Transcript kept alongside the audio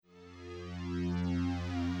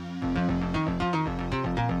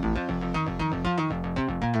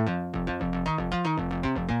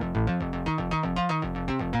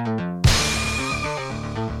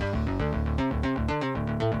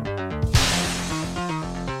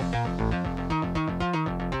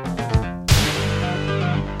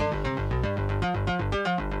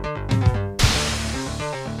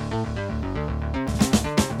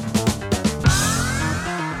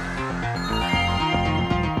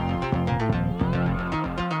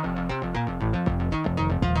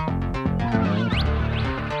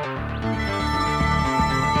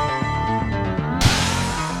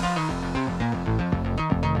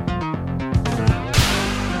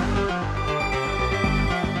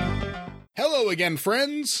Hello again,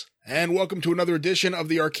 friends, and welcome to another edition of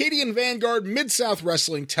the Arcadian Vanguard Mid-South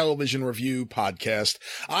Wrestling Television Review Podcast.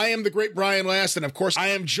 I am the great Brian Last, and of course, I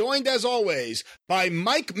am joined, as always, by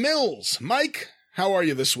Mike Mills. Mike, how are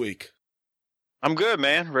you this week? I'm good,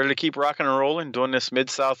 man. Ready to keep rocking and rolling, doing this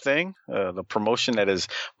Mid-South thing, the promotion that is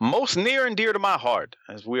most near and dear to my heart,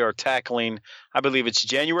 as we are tackling, I believe it's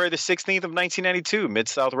January the 16th of 1992,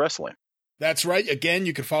 Mid-South Wrestling. That's right. Again,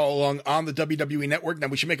 you can follow along on the WWE Network. Now,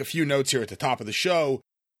 we should make a few notes here at the top of the show.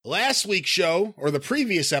 Last week's show, or the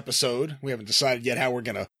previous episode, we haven't decided yet how we're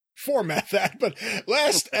going to format that, but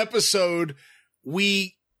last episode,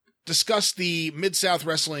 we discussed the Mid-South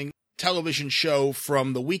Wrestling television show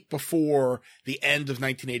from the week before the end of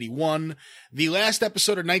 1981. The last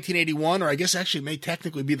episode of 1981, or I guess actually it may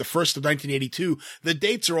technically be the first of 1982, the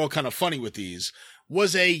dates are all kind of funny with these,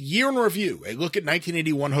 was a year in review, a look at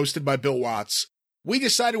 1981 hosted by Bill Watts. We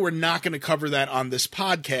decided we're not going to cover that on this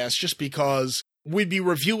podcast just because we'd be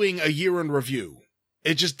reviewing a year in review.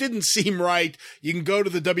 It just didn't seem right. You can go to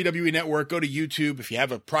the WWE Network, go to YouTube. If you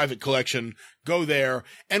have a private collection, go there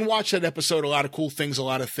and watch that episode. A lot of cool things, a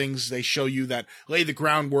lot of things they show you that lay the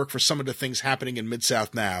groundwork for some of the things happening in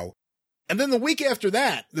Mid-South now. And then the week after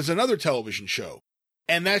that, there's another television show.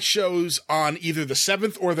 And that show's on either the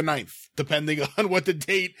 7th or the 9th, depending on what the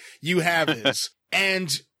date you have is.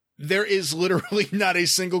 And there is literally not a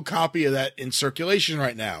single copy of that in circulation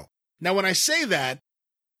right now. Now, when I say that,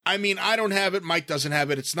 I mean, I don't have it. Mike doesn't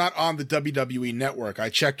have it. It's not on the WWE Network. I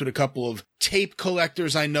checked with a couple of tape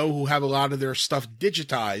collectors I know who have a lot of their stuff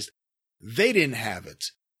digitized. They didn't have it.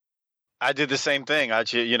 I did the same thing. I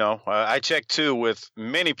checked too with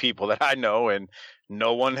many people that I know, and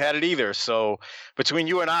no one had it either. So between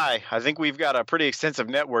you and I think we've got a pretty extensive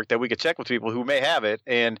network that we could check with people who may have it.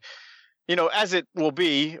 And, as it will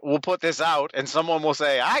be, we'll put this out and someone will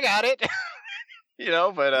say, I got it,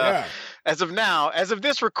 but as of now, as of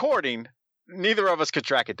this recording, neither of us could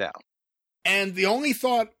track it down. And the only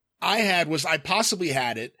thought I had was I possibly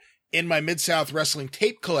had it in my Mid-South Wrestling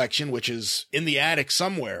tape collection, which is in the attic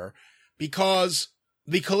somewhere, because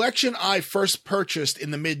the collection I first purchased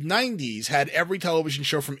in the mid-90s had every television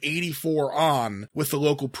show from 84 on with the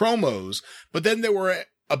local promos, but then there were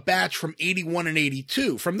a batch from 81 and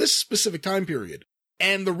 82 from this specific time period.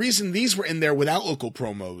 And the reason these were in there without local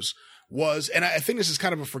promos was, and I think this is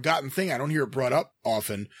kind of a forgotten thing, I don't hear it brought up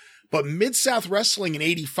often, but Mid-South Wrestling in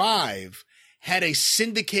 85 had a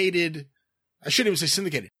syndicated, I shouldn't even say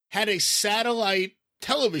syndicated, had a satellite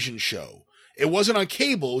television show. It wasn't on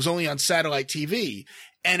cable, it was only on satellite TV,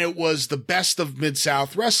 and it was the best of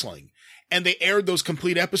Mid-South Wrestling. And they aired those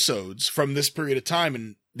complete episodes from this period of time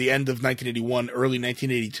in the end of 1981, early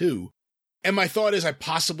 1982. And my thought is I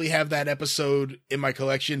possibly have that episode in my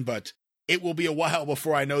collection, but it will be a while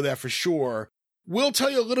before I know that for sure. We'll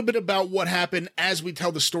tell you a little bit about what happened as we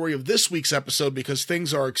tell the story of this week's episode, because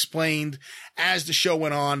things are explained as the show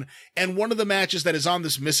went on. And one of the matches that is on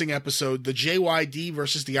this missing episode, the JYD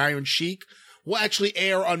versus the Iron Sheik, will actually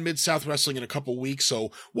air on Mid-South Wrestling in a couple weeks.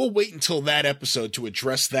 So we'll wait until that episode to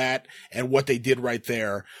address that and what they did right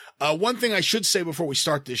there. One thing I should say before we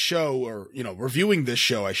start this show, or, reviewing this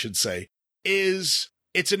show, I should say, is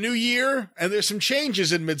it's a new year and there's some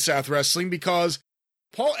changes in Mid-South Wrestling because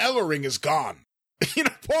Paul Ellering is gone.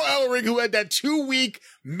 Paul Ellering, who had that 2-week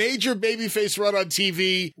major babyface run on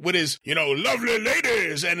TV with his, lovely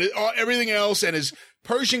ladies and everything else, and his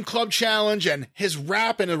Persian Club Challenge and his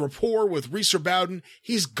rap and a rapport with Reeser Bowden,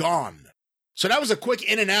 he's gone. So that was a quick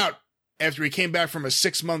in and out after he came back from his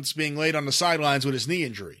 6 months being laid on the sidelines with his knee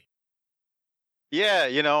injury. Yeah,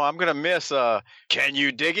 I'm going to miss, can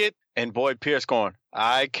you dig it? And Boyd Pierce going,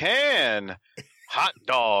 I can. Hot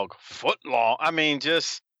dog, foot long. I mean,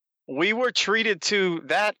 we were treated to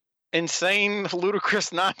that insane,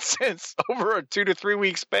 ludicrous nonsense over a 2 to 3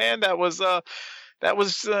 week span. That was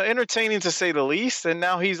entertaining to say the least. And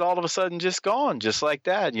now he's all of a sudden just gone, just like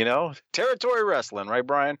that, Territory wrestling, right,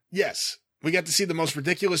 Brian? Yes. We got to see the most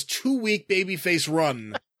ridiculous 2-week babyface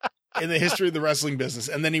run in the history of the wrestling business.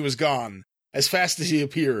 And then he was gone as fast as he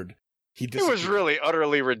appeared. It was really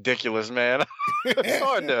utterly ridiculous, man. It's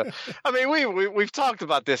hard to. I mean, we've talked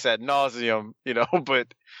about this ad nauseum,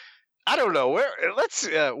 but I don't know where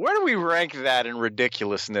do we rank that in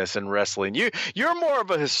ridiculousness in wrestling? You're more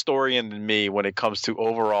of a historian than me when it comes to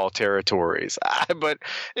overall territories. But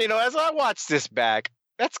as I watch this back,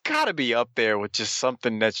 that's got to be up there with just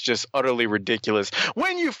something that's just utterly ridiculous.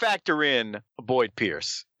 When you factor in Boyd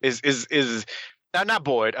Pierce, not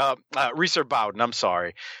Boyd, Reeser Bowden, I'm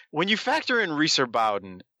sorry. When you factor in Reeser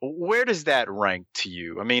Bowden, where does that rank to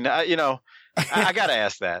you? I mean, I got to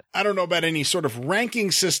ask that. I don't know about any sort of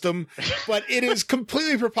ranking system, but it is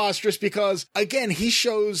completely preposterous because, again, he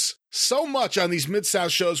shows so much on these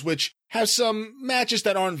Mid-South shows, which have some matches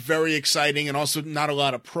that aren't very exciting and also not a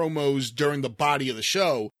lot of promos during the body of the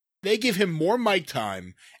show. They give him more mic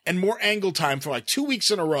time and more angle time for like 2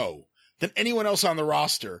 weeks in a row than anyone else on the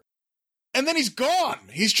roster. And then he's gone.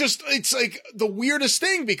 He's just, it's like the weirdest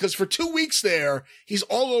thing because for 2 weeks there, he's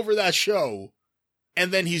all over that show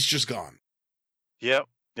and then he's just gone. Yep.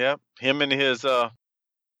 Him and his,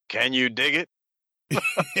 can you dig it?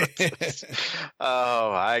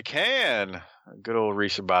 Oh, I can. Good old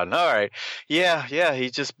Risha Biden. All right. Yeah,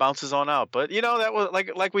 he just bounces on out. But, that was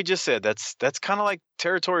like we just said, that's kind of like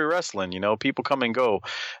territory wrestling. People come and go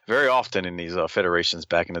very often in these federations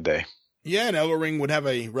back in the day. Yeah, and Ellering would have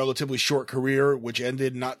a relatively short career, which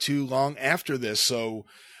ended not too long after this. So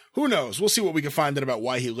who knows? We'll see what we can find out about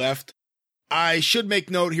why he left. I should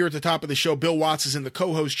make note here at the top of the show, Bill Watts is in the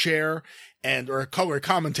co-host chair or color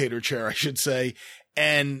commentator chair, I should say.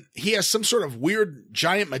 And he has some sort of weird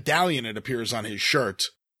giant medallion, it appears, on his shirt.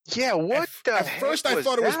 Yeah, At first I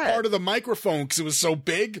thought it was part of the microphone because it was so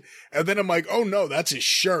big. And then I'm like, oh no, that's his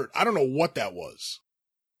shirt. I don't know what that was.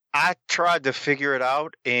 I tried to figure it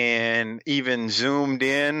out and even zoomed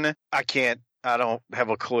in. I don't have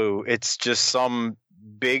a clue. It's just some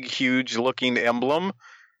big, huge looking emblem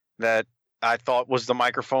that I thought was the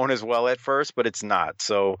microphone as well at first, but it's not.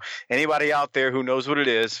 So anybody out there who knows what it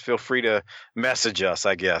is, feel free to message us,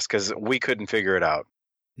 I guess, because we couldn't figure it out.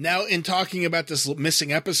 Now, in talking about this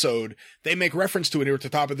missing episode, they make reference to it here at the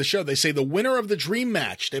top of the show. They say the winner of the dream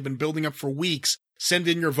match, they've been building up for weeks. Send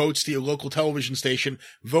in your votes to your local television station.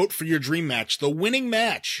 Vote for your dream match. The winning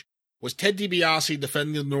match was Ted DiBiase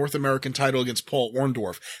defending the North American title against Paul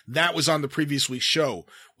Orndorff. That was on the previous week's show.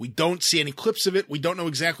 We don't see any clips of it. We don't know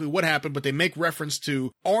exactly what happened, but they make reference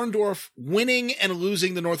to Orndorff winning and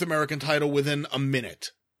losing the North American title within a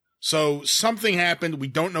minute. So something happened. We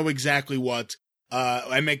don't know exactly what.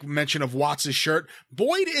 I make mention of Watts' shirt.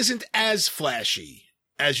 Boyd isn't as flashy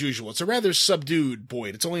as usual. It's a rather subdued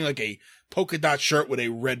Boyd. It's only like a polka dot shirt with a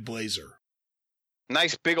red blazer.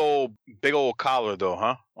 Nice big old collar though,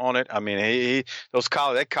 huh? On it. I mean,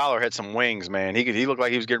 that collar had some wings, man. He looked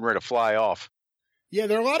like he was getting ready to fly off. Yeah,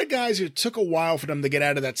 there are a lot of guys who took a while for them to get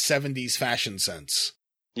out of that 70s fashion sense.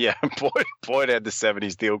 Yeah, Boyd had the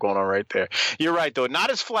 70s deal going on right there. You're right though. Not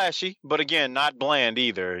as flashy, but again, not bland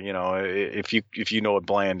either, if you know what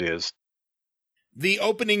bland is. The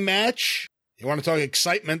opening match, you want to talk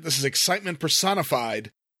excitement? This is excitement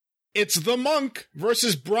personified. It's The Monk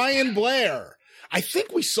versus Brian Blair. I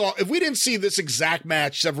think we saw, if we didn't see this exact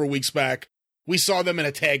match several weeks back, we saw them in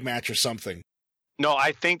a tag match or something. No,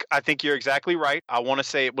 I think you're exactly right. I want to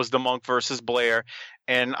say it was The Monk versus Blair,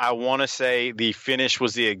 and I want to say the finish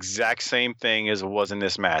was the exact same thing as it was in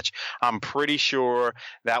this match. I'm pretty sure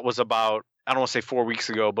that was about, I don't want to say 4 weeks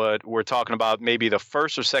ago, but we're talking about maybe the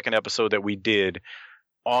first or second episode that we did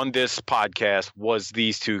on this podcast was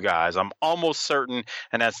these two guys. I'm almost certain,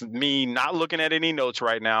 and that's me not looking at any notes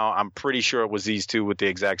right now, I'm pretty sure it was these two with the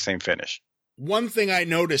exact same finish. One thing I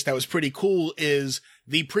noticed that was pretty cool is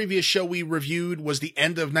the previous show we reviewed was the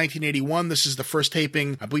end of 1981. This is the first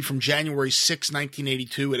taping, I believe, from January 6,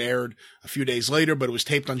 1982. It aired a few days later, but it was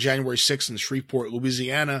taped on January 6th in Shreveport,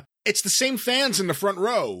 Louisiana. It's the same fans in the front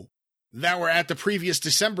row that were at the previous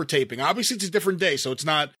December taping. Obviously, it's a different day, so it's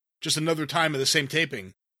not just another time of the same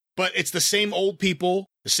taping. But it's the same old people,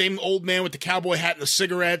 the same old man with the cowboy hat and the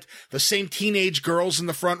cigarette, the same teenage girls in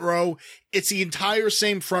the front row. It's the entire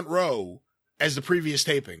same front row as the previous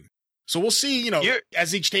taping. So we'll see,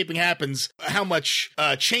 as each taping happens, how much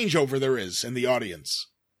changeover there is in the audience.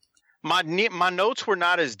 My notes were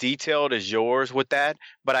not as detailed as yours with that,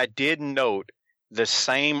 but I did note the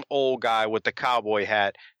same old guy with the cowboy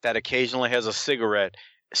hat that occasionally has a cigarette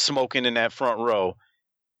smoking in that front row.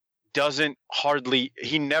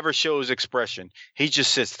 He never shows expression. He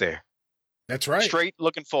just sits there. That's right. Straight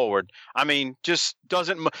looking forward. I mean, just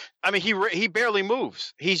doesn't. I mean, he barely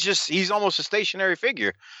moves. He's almost a stationary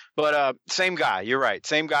figure. But same guy. You're right.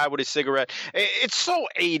 Same guy with his cigarette. It's so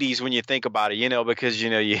 80s when you think about it, because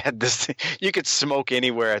you had this. You could smoke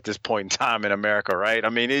anywhere at this point in time in America, right? I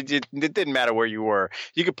mean, it didn't matter where you were.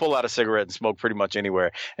 You could pull out a cigarette and smoke pretty much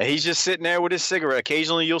anywhere. And he's just sitting there with his cigarette.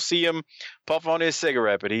 Occasionally, you'll see him puff on his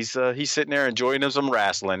cigarette, but he's sitting there enjoying some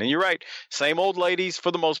wrestling. And you're right. Same old ladies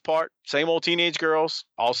for the most part. Same old teenage girls,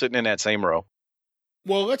 all sitting in that same row.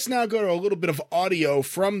 Well, let's now go to a little bit of audio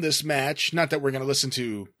from this match. Not that we're going to listen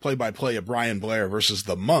to play-by-play of Brian Blair versus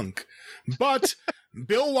The Monk, but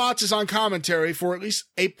Bill Watts is on commentary for at least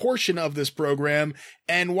a portion of this program,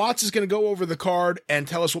 and Watts is going to go over the card and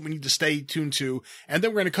tell us what we need to stay tuned to, and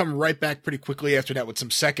then we're going to come right back pretty quickly after that with some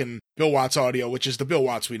second Bill Watts audio, which is the Bill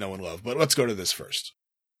Watts we know and love. But let's go to this first.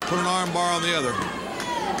 Put an arm bar on the other.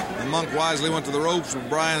 And Monk wisely went to the ropes, but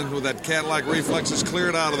Brian, with that cat-like reflexes,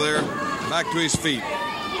 cleared out of there, back to his feet.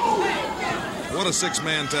 What a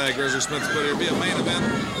six-man tag Grizzly Smith put here. Be a main event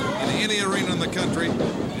in any arena in the country.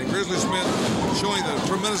 And Grizzly Smith, showing the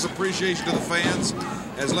tremendous appreciation to the fans,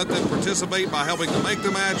 has let them participate by helping to make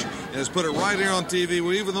the match, and has put it right here on TV,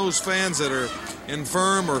 where even those fans that are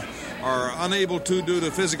infirm or are unable to due to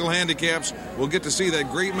physical handicaps will get to see that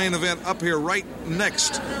great main event up here right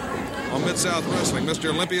next on Mid-South Wrestling. Mr.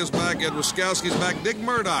 Olympia's back, Ed Wiskowski's back, Dick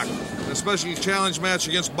Murdoch, a special challenge match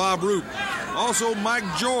against Bob Roop. Also, Mike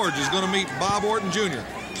George is going to meet Bob Orton Jr.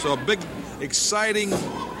 So a big, exciting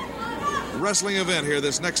wrestling event here.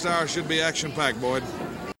 This next hour should be action-packed, Boyd.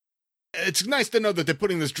 It's nice to know that they're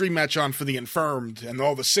putting this dream match on for the infirmed and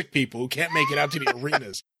all the sick people who can't make it out to the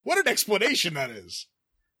arenas. What an explanation that is.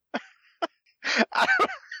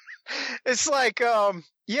 It's like,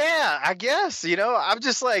 yeah, I guess, I'm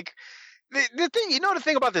just like, the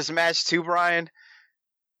thing about this match too, Brian,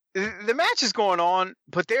 the match is going on,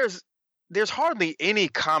 but there's hardly any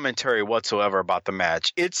commentary whatsoever about the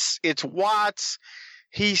match. It's Watts.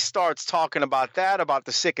 He starts talking about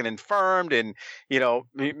the sick and infirmed, and,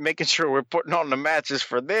 making sure we're putting on the matches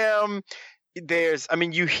for them.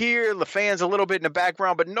 You hear the fans a little bit in the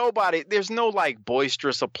background, but there's no like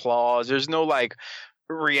boisterous applause. There's no like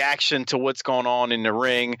reaction to what's going on in the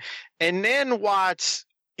ring. And then Watts,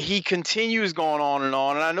 he continues going on. And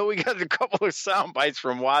I know we got a couple of sound bites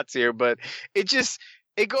from Watts here, but it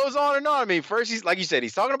goes on and on. I mean, first he's, like you said,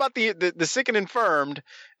 he's talking about the sick and infirmed,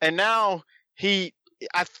 and now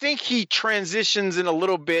I think he transitions in a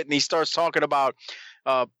little bit, and he starts talking about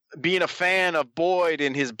being a fan of Boyd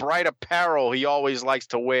and his bright apparel he always likes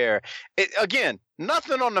to wear. Again,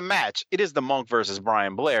 nothing on the match. It is the Monk versus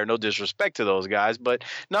Brian Blair. No disrespect to those guys, but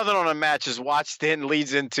nothing on the match is Watts then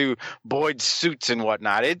leads into Boyd's suits and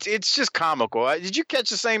whatnot. It's just comical. Did you catch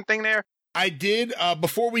the same thing there? I did.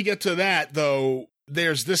 Before we get to that, though,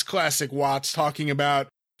 there's this classic Watts talking about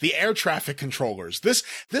the air traffic controllers. This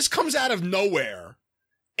comes out of nowhere,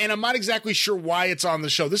 and I'm not exactly sure why it's on the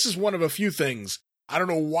show. This is one of a few things. I don't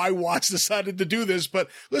know why Watts decided to do this, but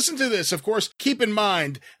listen to this. Of course, keep in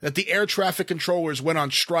mind that the air traffic controllers went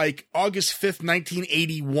on strike August 5th,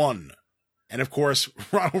 1981. And of course,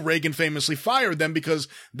 Ronald Reagan famously fired them because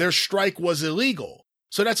their strike was illegal.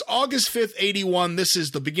 So that's August 5th, 81. This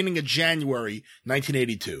is the beginning of January,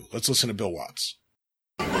 1982. Let's listen to Bill Watts.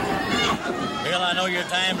 Bill, I know your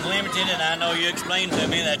time's limited, and I know you explained to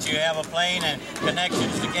me that you have a plane and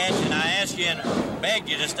connections to catch, and I ask you and beg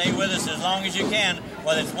you to stay with us as long as you can,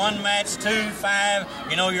 whether it's one match, 2, 5,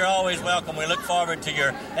 you're always welcome. We look forward to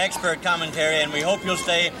your expert commentary, and we hope you'll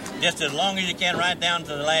stay just as long as you can, right down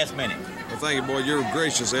to the last minute. Well, thank you, boy. You're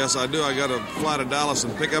gracious. Yes, I do. I got to fly to Dallas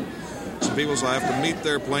and pick up some people, so I have to meet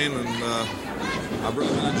their plane, and I've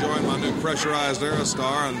really been enjoying my new pressurized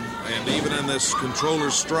Aerostar, and even in this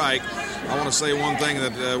controller strike, I want to say one thing,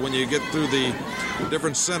 that when you get through the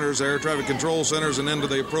different centers, air traffic control centers, and into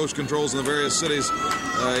the approach controls in the various cities,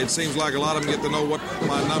 it seems like a lot of them get to know what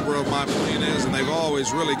my number of my plane is, and they've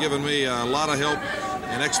always really given me a lot of help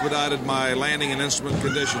and expedited my landing and instrument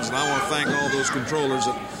conditions. And I want to thank all those controllers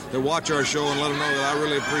that watch our show and let them know that I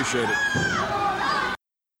really appreciate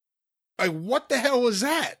it. What the hell was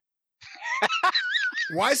that?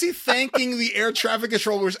 Why is he thanking the air traffic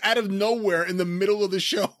controllers out of nowhere in the middle of the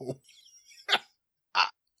show?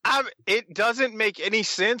 It doesn't make any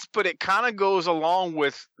sense, but it kind of goes along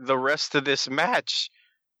with the rest of this match,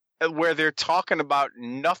 where they're talking about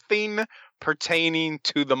nothing pertaining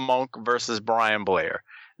to the Monk versus Brian Blair.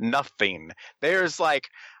 Nothing. There's like,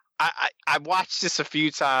 I watched this a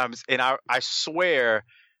few times, and I swear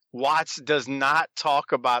Watts does not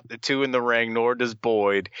talk about the two in the ring, nor does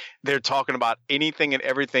Boyd. They're talking about anything and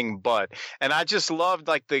everything but. And I just loved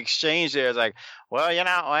like the exchange there. It's like,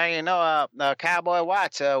 Cowboy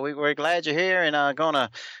Watts, we're glad you're here, and gonna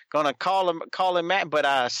call him Matt,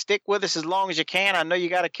 but stick with us as long as you can. I know you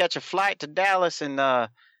got to catch a flight to Dallas, and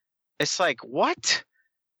it's like, what?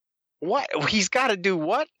 What? He's got to do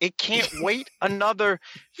what? It can't wait another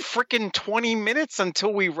freaking 20 minutes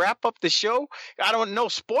until we wrap up the show? I don't know,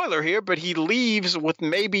 spoiler here, but he leaves with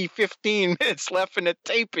maybe 15 minutes left in the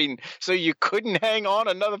taping, so you couldn't hang on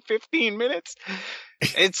another 15 minutes?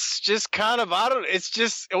 It's just kind of, it's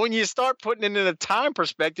just, when you start putting it in a time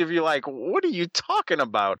perspective, you're like, what are you talking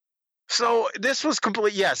about? So this was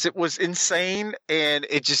complete. Yes, it was insane, and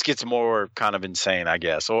it just gets more kind of insane, I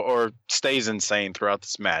guess, or stays insane throughout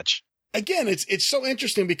this match. Again, it's so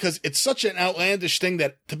interesting because it's such an outlandish thing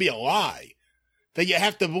that to be a lie that you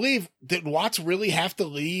have to believe. Did Watts really have to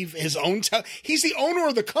leave his own? He's the owner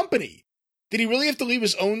of the company. Did he really have to leave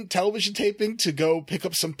his own television taping to go pick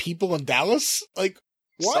up some people in Dallas? Like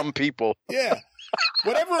what? Some people. Yeah.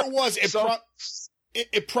 Whatever it was,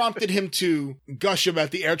 it prompted him to gush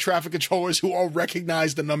about the air traffic controllers who all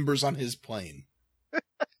recognized the numbers on his plane.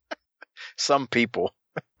 Some people.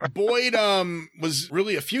 Boyd was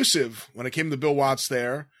really effusive when it came to Bill Watts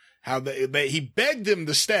there. How he begged him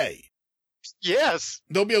to stay. Yes.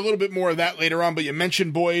 There'll be a little bit more of that later on, but you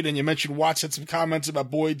mentioned Boyd and you mentioned Watts had some comments about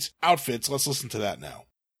Boyd's outfits. Let's listen to that now.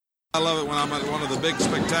 I love it when I'm at one of the big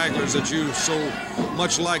spectaculars that you so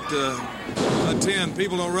much like to attend.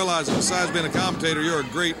 People don't realize that besides being a commentator, you're a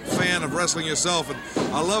great fan of wrestling yourself. And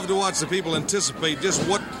I love to watch the people anticipate just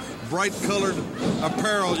what bright-colored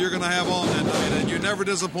apparel you're going to have on that night. And you never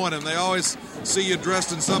disappoint them. They always see you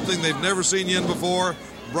dressed in something they've never seen you in before,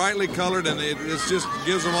 brightly colored, and it just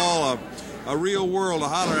gives them all a real world to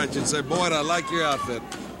holler at you and say, Boyd, I like your outfit.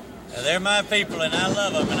 They're my people, and I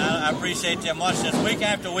love them, and I appreciate them watching us week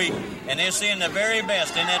after week, and they're seeing the very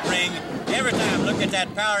best in that ring every time. Look at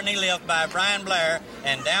that power knee lift by Brian Blair,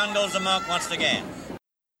 and down goes the Monk once again.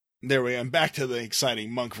 There we are. And back to the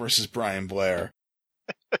exciting Monk versus Brian Blair.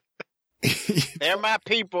 They're my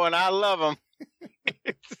people, and I love them.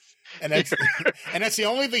 and that's the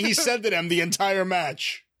only thing he said to them the entire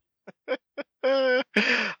match.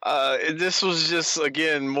 This was just,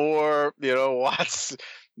 again, more, Watts.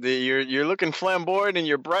 You're looking flamboyant in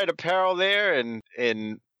your bright apparel there,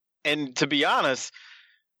 and to be honest,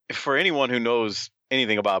 for anyone who knows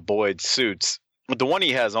anything about Boyd's suits, the one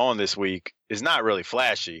he has on this week is not really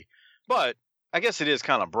flashy, but I guess it is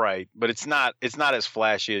kind of bright, but it's not as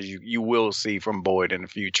flashy as you will see from Boyd in the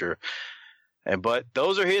future. But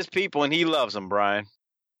those are his people, and he loves them, Brian.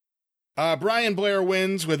 Brian Blair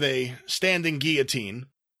wins with a standing guillotine.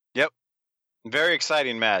 Yep. Very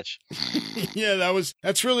exciting match. Yeah,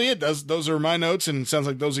 that's really it. Those are my notes, and it sounds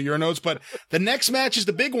like those are your notes. But the next match is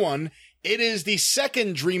the big one. It is the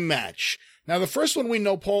second dream match. Now, the first one we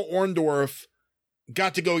know Paul Orndorff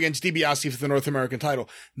got to go against DiBiase for the North American title.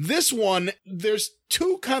 This one, there's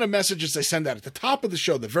two kind of messages they send out at the top of the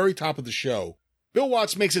show, the very top of the show. Bill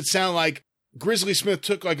Watts makes it sound like Grizzly Smith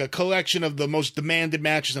took like a collection of the most demanded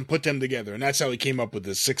matches and put them together, and that's how he came up with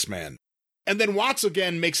this 6-man. And then Watts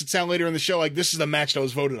again makes it sound later in the show like this is the match that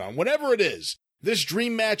was voted on. Whatever it is, this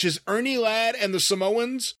dream match is Ernie Ladd and the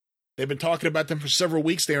Samoans. They've been talking about them for several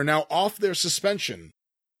weeks. They are now off their suspension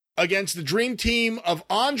against the dream team of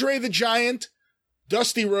Andre the Giant,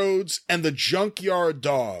 Dusty Rhodes, and the Junkyard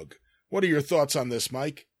Dog. What are your thoughts on this,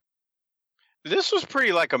 Mike? This was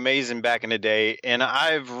pretty amazing back in the day, and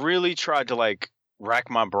I've really tried to rack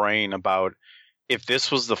my brain about if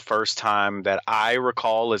this was the first time that I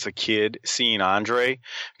recall as a kid seeing Andre.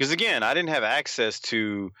 Because again, I didn't have access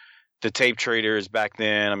to the tape traders back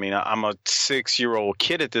then. I mean, I'm a 6-year-old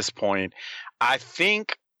kid at this point. I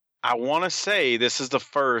want to say this is the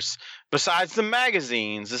first, besides the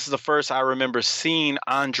magazines, this is the first I remember seeing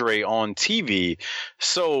Andre on TV.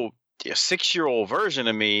 So a 6-year-old version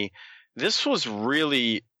of me, this was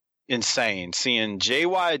really insane, seeing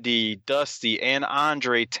JYD, Dusty, and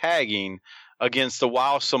Andre tagging against the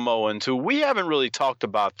Wild Samoans, who we haven't really talked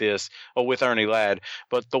about this with Ernie Ladd,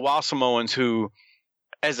 but the Wild Samoans who,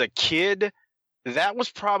 as a kid, that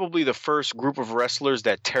was probably the first group of wrestlers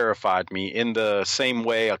that terrified me in the same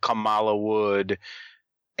way a Kamala would.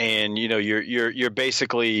 And, you're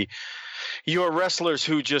basically – you're wrestlers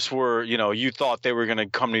who just were, you thought they were going to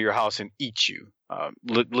come to your house and eat you.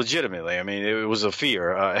 Legitimately. I mean, it was a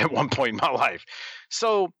fear at one point in my life.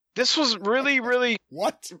 So this was really, really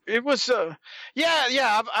what it was.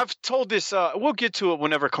 I've told this. We'll get to it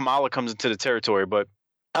whenever Kamala comes into the territory, but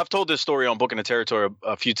I've told this story on Booking the Territory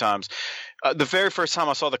a few times. The very first time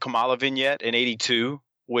I saw the Kamala vignette in '82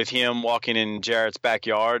 with him walking in Jarrett's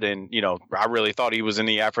backyard, and I really thought he was in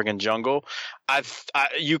the African jungle.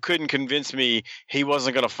 You couldn't convince me he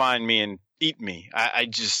wasn't going to find me and eat me. I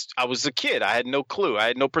was a kid. I had no clue. I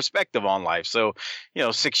had no perspective on life. So,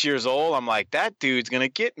 6 years old, I'm like, that dude's going to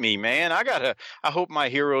get me, man. I hope my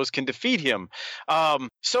heroes can defeat him.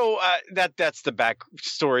 So that's the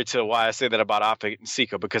backstory to why I say that about Afa and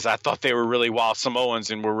Sika, because I thought they were really wild Samoans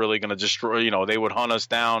and were really going to destroy, they would hunt us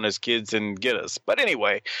down as kids and get us. But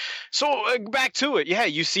anyway, so back to it. Yeah.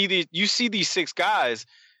 You see these 6 guys,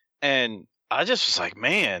 and I just was like,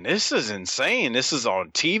 man, this is insane. This is on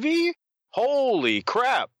TV. Holy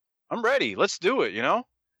crap. I'm ready. Let's do it, Well,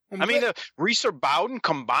 I mean, Reeser Bowden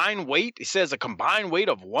combined weight, it says a combined weight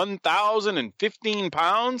of 1,015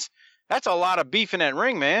 pounds. That's a lot of beef in that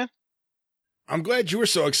ring, man. I'm glad you were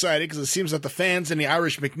so excited because it seems that the fans in the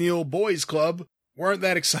Irish McNeil Boys Club weren't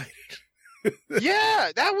that excited.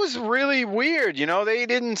 Yeah, that was really weird. They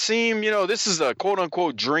didn't seem, this is a quote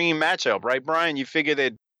unquote dream matchup, right, Brian? You figure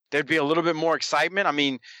there'd be a little bit more excitement. I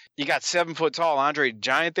mean, you got 7 foot tall Andre the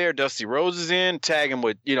Giant there. Dusty Rhodes is in, tagging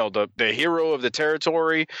with, the hero of the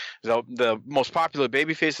territory, the most popular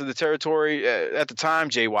babyface of the territory at the time,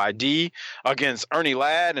 JYD, against Ernie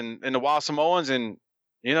Ladd and the Wild Samoans. And,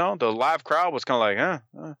 the live crowd was kind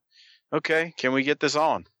of like, okay, can we get this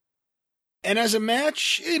on? And as a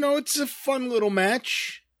match, it's a fun little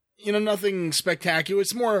match. Nothing spectacular.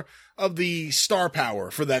 It's more of the star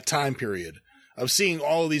power for that time period of seeing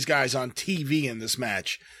all of these guys on TV in this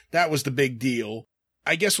match. That was the big deal.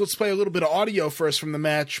 I guess let's play a little bit of audio first from the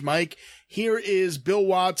match, Mike. Here is Bill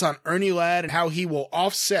Watts on Ernie Ladd and how he will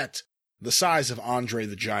offset the size of Andre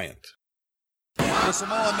the Giant. The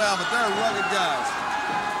Samoan down, but they're rugged guys.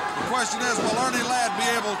 The question is, will Ernie Ladd be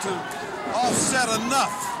able to offset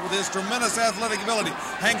enough with his tremendous athletic ability?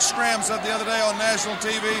 Hank Stram said the other day on national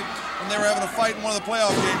TV when they were having a fight in one of the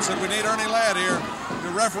playoff games, said we need Ernie Ladd here to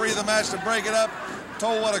referee the match, to break it up.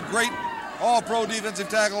 Told what a great all-pro defensive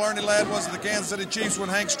tackle Ernie Ladd was to the Kansas City Chiefs when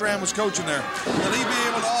Hank Stram was coaching there. Will he be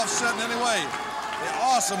able to offset in any way the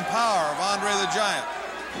awesome power of Andre the Giant?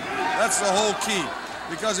 That's the whole key,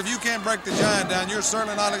 because if you can't break the Giant down, you're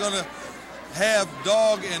certainly not going to have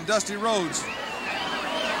Dog and Dusty Rhodes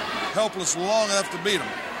helpless long enough to beat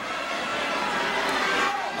him.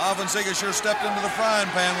 Alfonseca sure stepped into the frying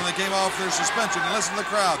pan when they came off their suspension. And listen to the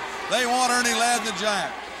crowd. They want Ernie Ladd and the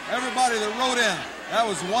Giant. Everybody that wrote in, that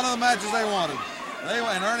was one of the matches they wanted.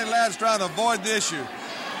 And Ernie Ladd's trying to avoid the issue.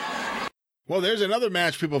 Well, there's another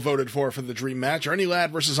match people voted for the dream match. Ernie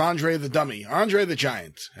Ladd versus Andre the Dummy. Andre the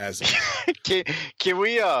Giant has it.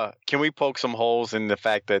 Can we poke some holes in the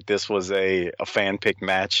fact that this was a fan pick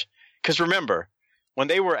match? Because remember, when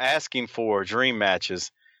they were asking for dream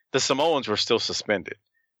matches, the Samoans were still suspended.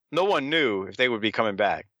 No one knew if they would be coming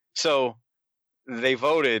back. So they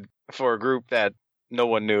voted for a group that no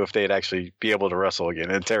one knew if they'd actually be able to wrestle again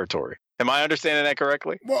in the territory. Am I understanding that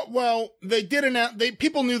correctly? Well, they did announce.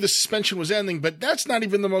 People knew the suspension was ending, but that's not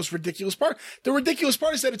even the most ridiculous part. The ridiculous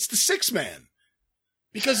part is that it's the 6-man.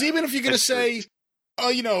 Because even if you're going to say,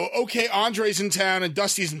 okay, Andre's in town and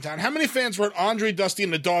Dusty's in town, how many fans were at Andre, Dusty,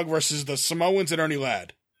 and the Dog versus the Samoans and Ernie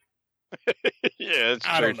Ladd? Yeah, it's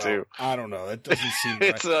true too. I don't know. That doesn't seem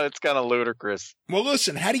right. It's kind of ludicrous. Well,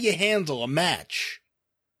 listen, how do you handle a match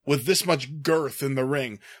with this much girth in the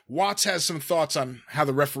ring? Watts has some thoughts on how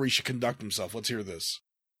the referee should conduct himself. Let's hear this.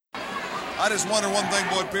 I just wonder one thing,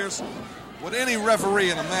 Boyd Pierce. Would any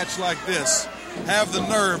referee in a match like this have the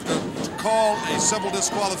nerve to call a simple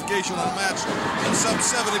disqualification on a match that some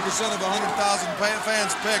 70% of 100,000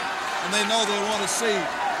 fans pick, and they know they want to see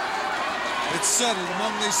it's settled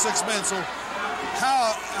among these 6 men? So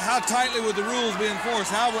how tightly would the rules be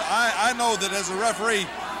enforced? I know that as a referee,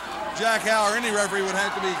 Jack Howe or any referee would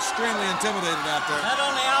have to be extremely intimidated out there. Not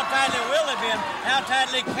only how tightly will they be, how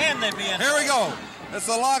tightly can they be? Here we go. It's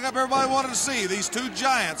the lockup everybody wanted to see. These 2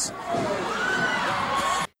 giants.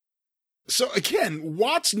 So again,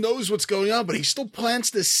 Watts knows what's going on, but he still plants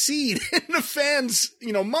the seed in the fans',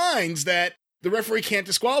 minds that the referee can't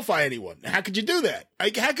disqualify anyone. How could you do that?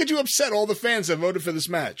 How could you upset all the fans that voted for this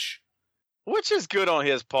match? Which is good on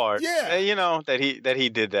his part. Yeah. That he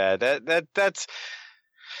did that.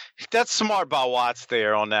 That's smart by Watts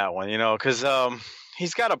there on that one, because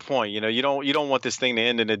he's got a point. You don't want this thing to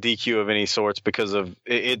end in a DQ of any sorts because of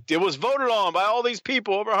it. It was voted on by all these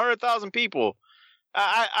people, over 100,000 people.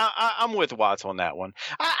 I'm with Watts on that one.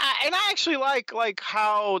 I actually like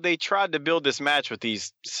how they tried to build this match with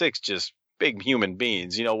these 6 just big human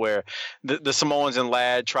beings, where the Samoans and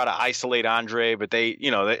Ladd try to isolate Andre, but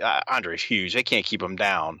Andre's huge. They can't keep him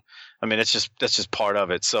down. I mean, that's just part of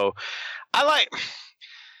it. So I like,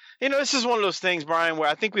 this is one of those things, Brian, where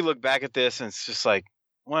I think we look back at this and it's just like,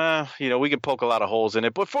 well, we could poke a lot of holes in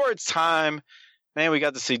it, but for its time, man, we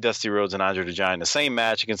got to see Dusty Rhodes and Andre the Giant in the same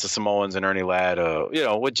match against the Samoans and Ernie Ladd,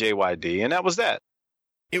 with JYD, and that was that.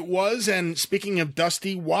 It was, and speaking of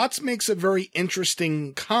Dusty, Watts makes a very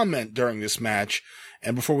interesting comment during this match.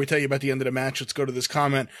 And before we tell you about the end of the match, let's go to this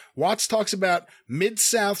comment. Watts talks about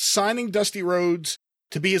Mid-South signing Dusty Rhodes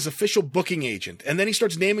to be his official booking agent. And then he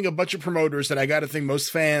starts naming a bunch of promoters that I got to think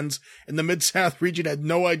most fans in the Mid-South region had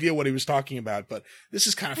no idea what he was talking about. But this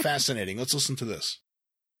is kind of fascinating. Let's listen to this.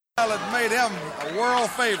 It made him a world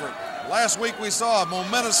favorite. Last week we saw a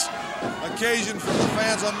momentous occasion for the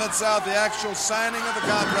fans on Mid-South, the actual signing of the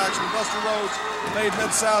contracts when Dusty Rhodes made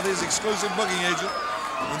Mid-South his exclusive booking agent.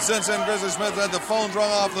 And since then, Grizzly Smith had the phones rung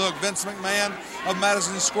off the hook. Vince McMahon of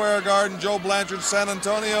Madison Square Garden, Joe Blanchard, San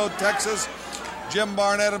Antonio, Texas, Jim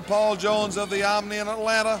Barnett and Paul Jones of the Omni in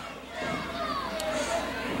Atlanta,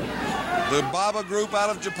 the Baba Group out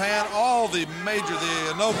of Japan, the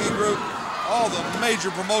Inoki Group, all the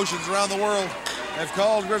major promotions around the world have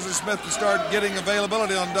called Grizzly Smith to start getting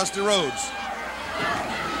availability on Dusty Rhodes.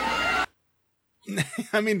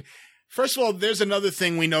 I mean, first of all, there's another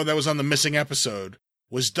thing we know that was on the missing episode,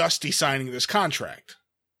 was Dusty signing this contract.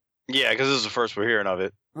 Yeah, because this is the first we're hearing of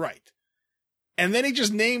it. Right. And then he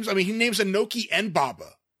names Inoki and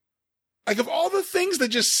Baba. Like, of all the things that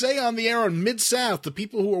just say on the air on Mid-South to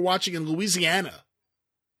people who are watching in Louisiana,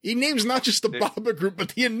 he names not just the Baba Group, but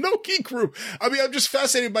the Inoki Group. I mean, I'm just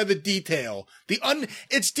fascinated by the detail.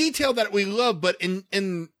 It's detail that we love, but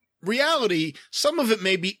in reality, some of it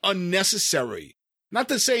may be unnecessary. Not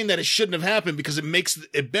that saying that it shouldn't have happened because it makes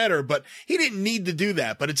it better, but he didn't need to do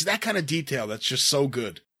that. But it's that kind of detail that's just so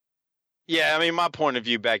good. Yeah, I mean, my point of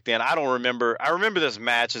view back then, I remember this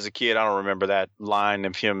match as a kid. I don't remember that line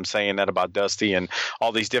of him saying that about Dusty and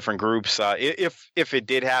all these different groups. If it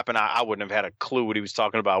did happen, I wouldn't have had a clue what he was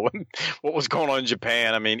talking about, what was going on in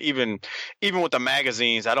Japan. I mean, even with the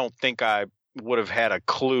magazines, I don't think I would have had a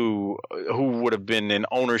clue who would have been in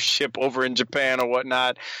ownership over in Japan or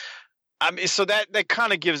whatnot. I mean, so that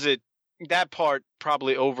kind of gives it, that part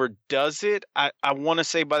probably overdoes it. I want to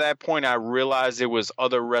say by that point I realized there was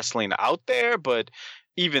other wrestling out there, but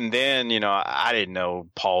even then, I didn't know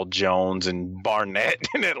Paul Jones and Barnett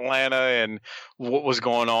in Atlanta and what was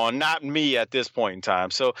going on. Not me at this point in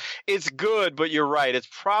time. So it's good, but you're right. It's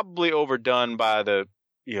probably overdone by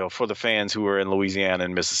for the fans who were in Louisiana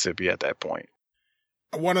and Mississippi at that point.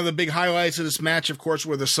 One of the big highlights of this match, of course,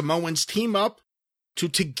 were the Samoans team up to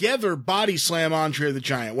together body slam Andre the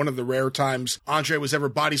Giant. One of the rare times Andre was ever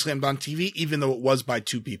body slammed on TV, even though it was by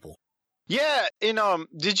two people. Yeah, and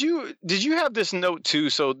did you have this note too?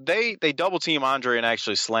 So they double team Andre and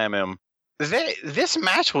actually slam him. This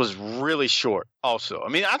match was really short. Also, I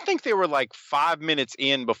mean, I think they were like 5 minutes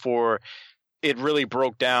in before it really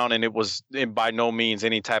broke down, and it was by no means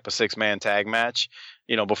any type of 6-man tag match.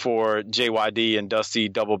 Before JYD and Dusty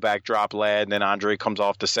double backdrop lad, and then Andre comes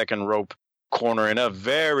off the second rope corner in a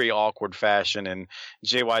very awkward fashion, and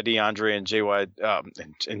JYD, Andre,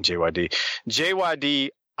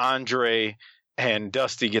 and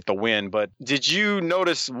Dusty get the win. But did you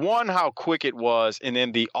notice, one, how quick it was, and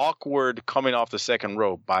then the awkward coming off the second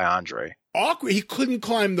rope by Andre? Awkward. He couldn't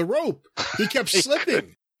climb the rope. He kept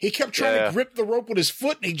slipping. He kept trying to grip the rope with his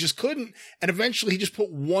foot, and he just couldn't. And eventually he just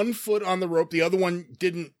put one foot on the rope. The other one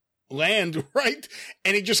didn't land right,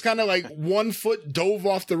 and he just kind of like 1 foot dove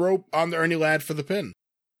off the rope on the Ernie Ladd for the pin.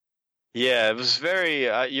 Yeah, it was very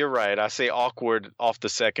you're right. I say awkward off the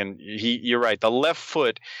second. You're right. The left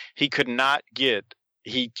foot he could not get.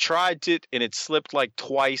 He tried it and it slipped like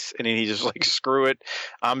twice, and then he just like, screw it,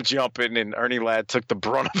 I'm jumping, and Ernie Ladd took the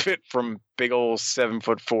brunt of it from big old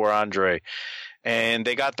 7'4" Andre. And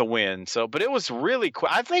they got the win. So, but it was really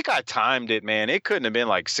quick. I think I timed it, man. It couldn't have been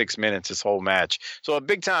like 6 minutes, this whole match. So a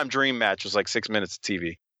big time dream match was like 6 minutes of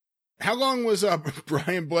TV. How long was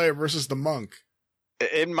Brian Blair versus the Monk?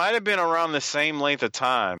 It might have been around the same length of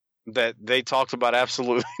time that they talked about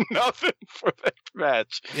absolutely nothing for that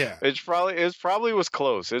match. Yeah. It probably was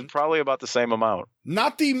close. It was probably about the same amount.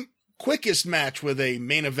 Not the quickest match with a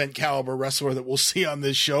main event caliber wrestler that we'll see on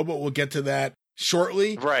this show, but we'll get to that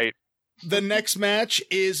shortly. Right. The next match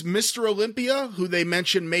is Mr. Olympia, who they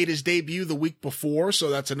mentioned made his debut the week before,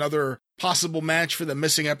 so that's another possible match for the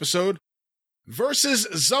missing episode, versus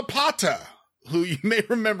Zapata, who you may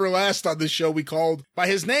remember last on this show we called by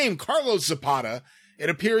his name, Carlos Zapata.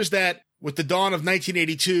 It appears that with the dawn of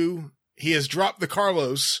 1982, he has dropped the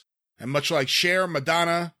Carlos, and much like Cher,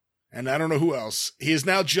 Madonna, and I don't know who else, he is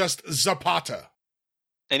now just Zapata.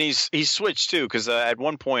 And he's switched too, because at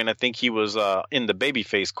one point I think he was in the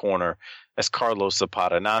babyface corner as Carlos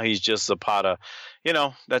Zapata. Now he's just Zapata.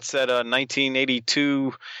 That's that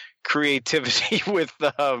 1982 creativity with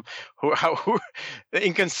the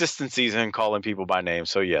inconsistencies in calling people by name.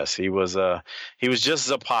 So yes, he was just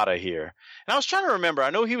Zapata here. And I was trying to remember.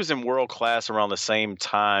 I know he was in World Class around the same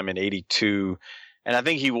time in '82, and I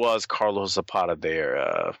think he was Carlos Zapata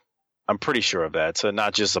there. I'm pretty sure of that. So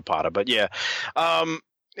not just Zapata, but yeah.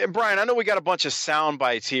 And Brian, I know we got a bunch of sound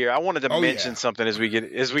bites here. I wanted to mention something as we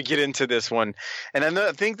get into this one, and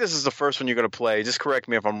I think this is the first one you're going to play. Just correct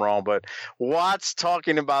me if I'm wrong, but Watts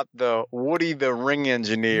talking about the Woody the ring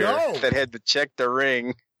engineer that had to check the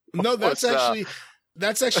ring. No, that's actually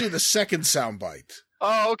That's actually the second soundbite.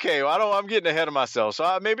 Oh, okay. Well, I'm getting ahead of myself.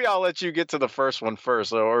 So maybe I'll let you get to the first one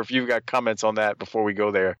first, or if you've got comments on that before we go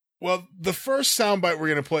there. Well, the first soundbite we're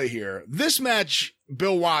going to play here, this match,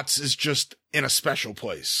 Bill Watts is just in a special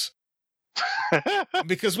place.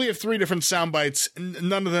 Because we have 3 different soundbites, and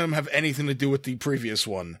none of them have anything to do with the previous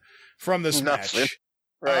one from this match.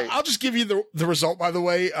 Right. I'll just give you the result, by the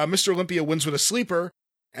way. Mr. Olympia wins with a sleeper.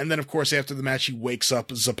 And then, of course, after the match, he wakes up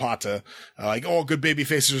Zapata, like all good baby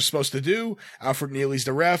faces are supposed to do. Alfred Neely's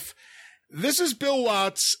the ref. This is Bill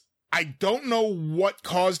Watts. I don't know what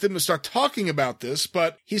caused him to start talking about this,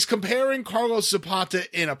 but he's comparing Carlos Zapata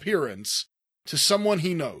in appearance to someone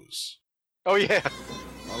he knows. Oh, yeah.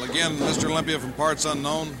 Well, again, Mr. Olympia from parts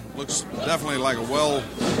unknown looks definitely like a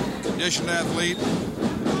well-conditioned athlete.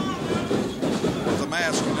 With a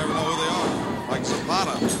mask, you never know who they are. Like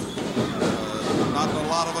Zapata. Not a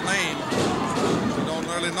lot of a name. You don't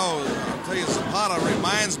really know. I'll tell you, Zapata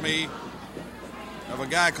reminds me of a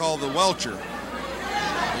guy called the Welcher.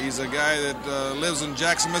 He's a guy that lives in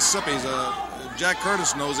Jackson, Mississippi. Jack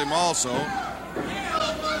Curtis knows him also.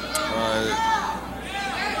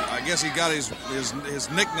 I guess he got his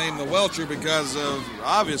nickname, the Welcher, because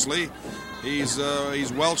obviously he's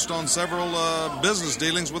welched on several business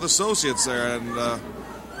dealings with associates there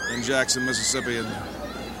in Jackson, Mississippi. And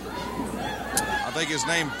I think his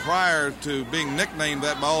name prior to being nicknamed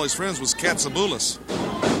that by all his friends was Katsaboulos.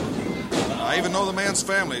 I even know the man's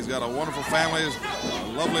family. He's got a wonderful family, a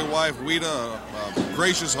lovely wife, Ouida, a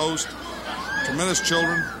gracious host, tremendous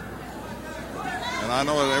children. And I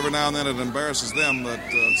know that every now and then it embarrasses them that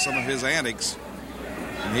some of his antics.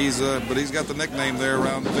 And but he's got the nickname there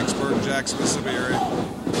around Vicksburg, Jackson, Mississippi area.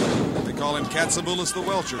 They call him Katsaboulos the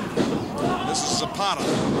Welcher. This is Zapata.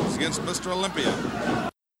 He's against Mr. Olympia.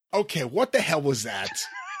 Okay, what the hell was that?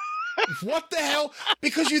 What the hell?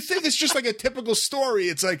 Because you think it's just like a typical story.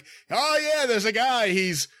 It's like, oh yeah, there's a guy.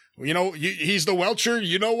 He's the Welcher.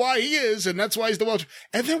 You know why he is, and that's why he's the Welcher.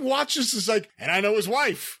 And then Watts is like, and I know his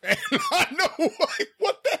wife. And I know, like,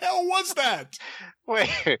 what the hell was that? Wait,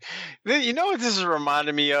 you know what this is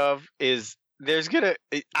reminding me of is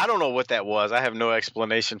I don't know what that was. I have no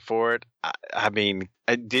explanation for it. I mean,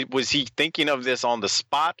 was he thinking of this on the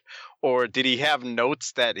spot, or did he have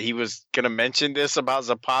notes that he was going to mention this about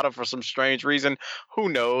Zapata for some strange reason? Who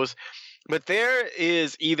knows? But there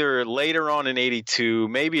is either later on in 82,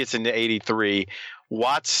 maybe it's in 83,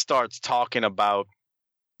 Watts starts talking about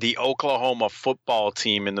the Oklahoma football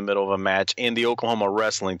team in the middle of a match and the Oklahoma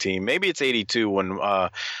wrestling team. Maybe it's 82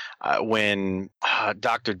 when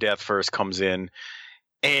Dr. Death first comes in,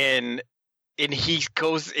 and he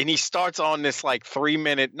goes and he starts on this like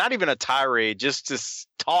 3-minute, not even a tirade, just to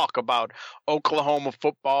talk about Oklahoma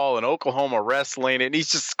football and Oklahoma wrestling, and he's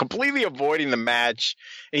just completely avoiding the match.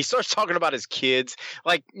 And he starts talking about his kids.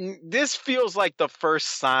 Like, this feels like the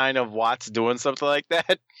first sign of Watts doing something like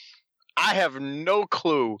that. I have no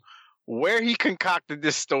clue where he concocted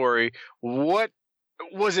this story. What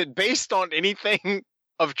was it based on? Anything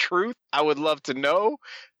of truth? I would love to know,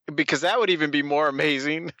 because that would even be more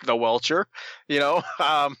amazing. The Welcher,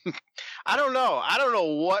 I don't know. I don't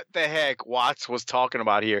know what the heck Watts was talking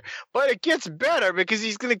about here, but it gets better because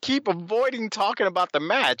he's going to keep avoiding talking about the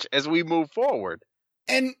match as we move forward.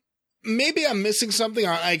 And maybe I'm missing something.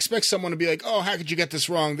 I expect someone to be like, "Oh, how could you get this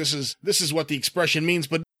wrong? This is what the expression means."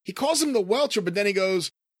 But he calls him the Welcher, but then he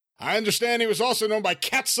goes, "I understand he was also known by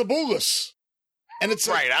Katsaboulos." And it's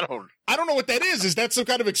right. Like, I don't know what that is. Is that some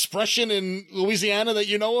kind of expression in Louisiana that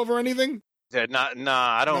you know of or anything? I don't.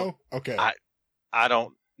 No? Okay. I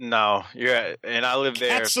don't know. Yeah, and I lived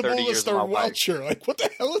there 30 years of my life. Welcher. Like, what the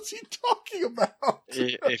hell is he talking about?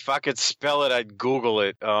 If I could spell it, I'd Google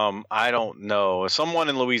it. I don't know. Someone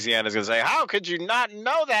in Louisiana is going to say, "How could you not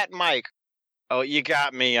know that, Mike?" Oh, you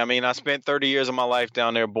got me. I mean, I spent 30 years of my life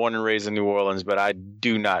down there, born and raised in New Orleans, but I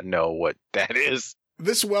do not know what that is.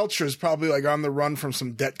 This Welcher is probably like on the run from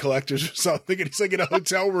some debt collectors or something, and he's like in a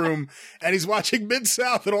hotel room, and he's watching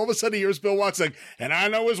Mid-South, and all of a sudden he hears Bill Watts like, "And I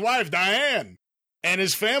know his wife, Diane." And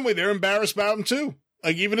his family, they're embarrassed about him too.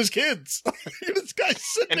 Like, even his kids. This guy's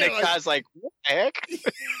sitting there. And the guy's like, "What the heck?"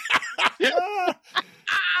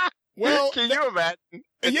 Well, can you imagine?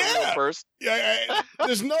 Yeah.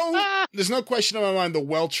 There's no question in my mind the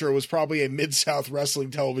Welcher was probably a Mid-South wrestling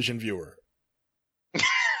television viewer.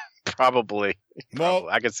 Probably. Well,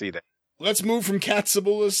 I can see that. Let's move from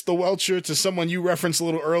Katsaboulos, the Welcher, to someone you referenced a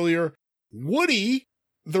little earlier, Woody,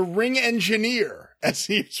 the ring engineer, as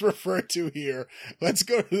he's referred to here. Let's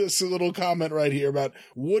go to this little comment right here about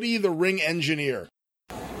Woody, the ring engineer.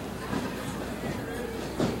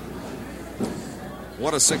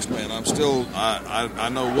 What a 6-man. I'm still, I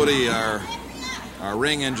know Woody, our our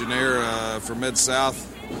ring engineer for Mid-South.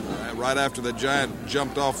 Right after the Giant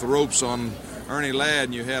jumped off the ropes on Ernie Ladd,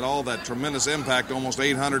 and you had all that tremendous impact, almost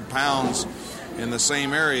 800 pounds in the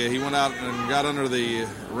same area. He went out and got under the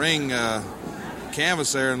ring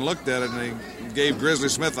canvas there and looked at it, and he gave Grizzly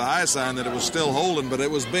Smith a high sign that it was still holding, but it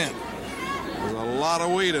was bent. There's a lot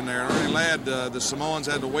of weight in there. Ernie Ladd, the Samoans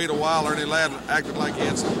had to wait a while. Ernie Ladd acted like he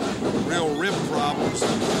had some real rib problems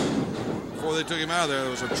before they took him out of there. There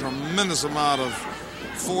was a tremendous amount of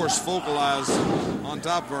force focalized on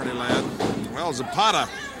top of Ernie Ladd. Well, Zapata.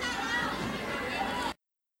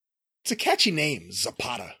 It's a catchy name,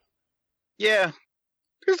 Zapata. Yeah,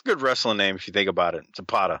 it's a good wrestling name if you think about it.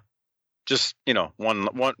 Zapata. Just, one,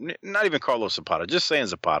 not even Carlos Zapata, just saying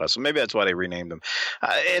Zapata. So maybe that's why they renamed him.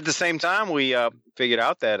 At the same time, we figured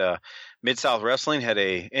out that Mid-South Wrestling had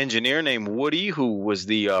a engineer named Woody who was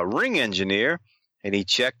the ring engineer, and he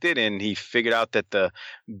checked it, and he figured out that the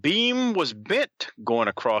beam was bent going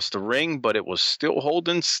across the ring, but it was still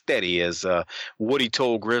holding steady, as Woody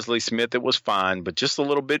told Grizzly Smith it was fine, but just a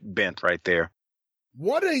little bit bent right there.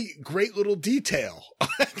 What a great little detail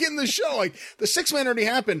in the show. Like, the 6-man already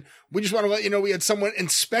happened. We just want to let you know we had someone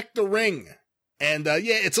inspect the ring. And,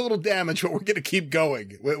 it's a little damaged, but we're going to keep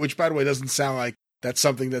going. Which, by the way, doesn't sound like that's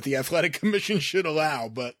something that the Athletic Commission should allow,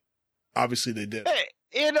 but obviously they did. Hey,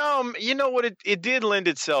 you know what? It did lend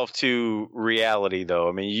itself to reality, though.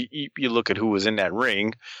 I mean, you look at who was in that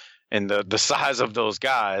ring and the size of those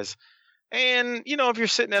guys. And, if you're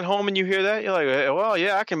sitting at home and you hear that, you're like, well,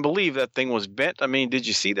 yeah, I can believe that thing was bent. I mean, did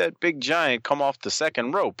you see that big giant come off the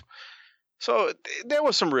second rope? So there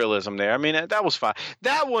was some realism there. I mean, that was fine.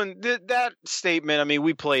 That one, that statement, I mean,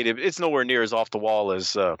 we played it. It's nowhere near as off the wall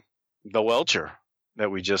as the Welcher that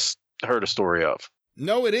we just heard a story of.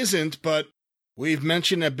 No, it isn't, but we've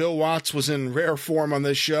mentioned that Bill Watts was in rare form on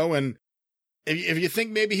this show, and if you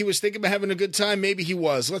think maybe he was thinking about having a good time, maybe he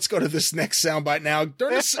was. Let's go to this next soundbite now.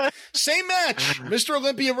 During the same match, Mr.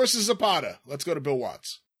 Olympia versus Zapata. Let's go to Bill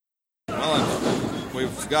Watts. Well,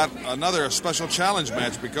 we've got another special challenge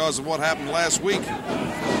match because of what happened last week. In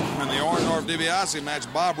the Orndorff DiBiase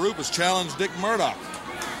match, Bob Roop has challenged Dick Murdoch.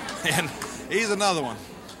 And he's another one.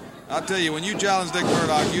 I'll tell you, when you challenge Dick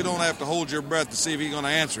Murdoch, you don't have to hold your breath to see if he's going to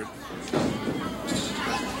answer it.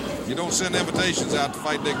 You don't send invitations out to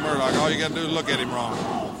fight Dick Murdoch. All you got to do is look at him wrong.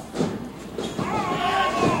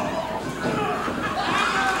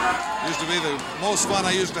 Used to be the most fun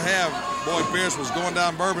I used to have, Boyd Pierce, was going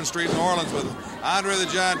down Bourbon Street in New Orleans with Andre the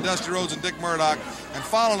Giant, Dusty Rhodes, and Dick Murdoch, and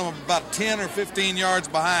following them about 10 or 15 yards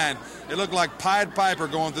behind. It looked like Pied Piper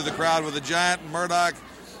going through the crowd with the Giant and Murdoch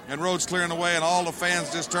and Rhodes clearing the way, and all the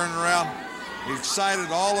fans just turning around. He excited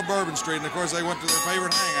all of Bourbon Street, and of course they went to their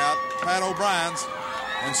favorite hangout, Pat O'Brien's,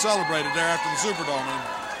 and celebrated there after the Superdome. And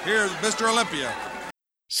here's Mr. Olympia.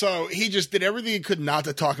 So he just did everything he could not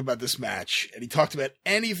to talk about this match, and he talked about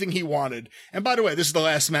anything he wanted. And by the way, this is the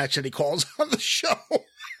last match that he calls on the show.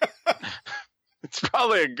 It's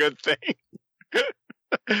probably a good thing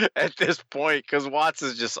at this point, because Watts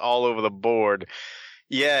is just all over the board.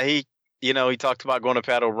 Yeah, he talked about going to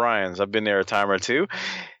Pat O'Brien's. I've been there a time or two.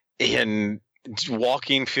 And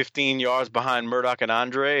walking 15 yards behind Murdoch and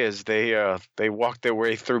Andre as they walked their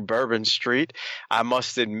way through Bourbon Street. I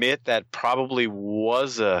must admit that probably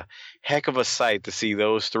was a heck of a sight to see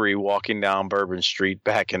those three walking down Bourbon Street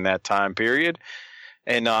back in that time period.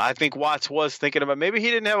 And I think Watts was thinking about maybe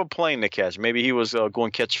he didn't have a plane to catch. Maybe he was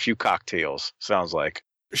going to catch a few cocktails, sounds like.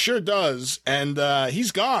 Sure does. And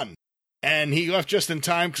he's gone. And he left just in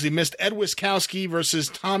time because he missed Ed Wiskowski versus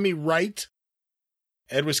Tommy Wright.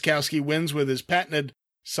 Ed Wiskowski wins with his patented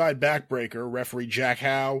side backbreaker, referee Jack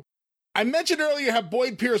Howe. I mentioned earlier how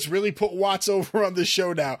Boyd Pierce really put Watts over on this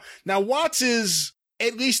show now. Now, Watts is,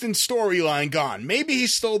 at least in storyline, gone. Maybe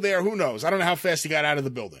he's still there. Who knows? I don't know how fast he got out of the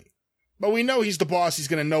building. But we know he's the boss. He's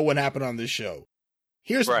going to know what happened on this show.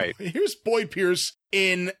 Here's Boyd Pierce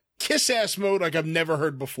in kiss-ass mode like I've never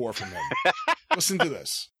heard before from him. Listen to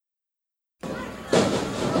this.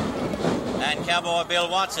 And Cowboy Bill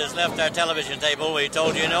Watts has left our television table. We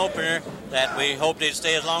told you in the opener that we hoped he'd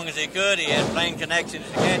stay as long as he could. He had plane connections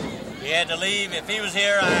to catch. He had to leave. If he was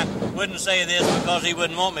here, I wouldn't say this because he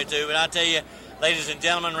wouldn't want me to. But I tell you, ladies and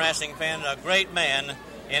gentlemen, wrestling fans, a great man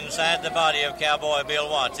inside the body of Cowboy Bill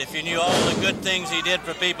Watts. If you knew all the good things he did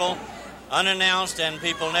for people, unannounced, and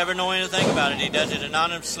people never know anything about it, he does it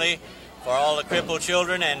anonymously for all the crippled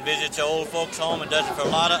children and visits the old folks home and does it for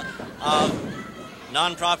a lot of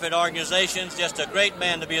nonprofit organizations. Just a great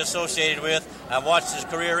man to be associated with. I've watched his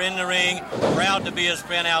career in the ring, proud to be his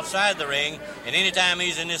friend outside the ring, and anytime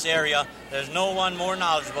he's in this area, there's no one more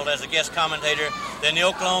knowledgeable as a guest commentator than the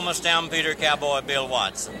Oklahoma Stampeder Cowboy Bill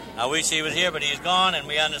Watts. I wish he was here, but he's gone, and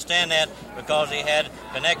we understand that because he had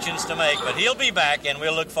connections to make. But he'll be back, and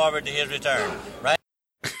we'll look forward to his return. Right?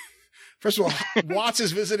 First of all, Watts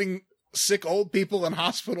is visiting sick old people in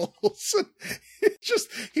hospitals.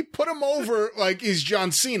 He put him over like he's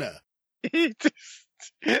John Cena.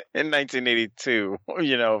 In 1982,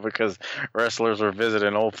 because wrestlers were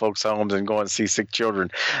visiting old folks' homes and going to see sick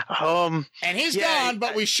children. And he's gone,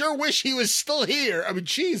 but we sure wish he was still here. I mean,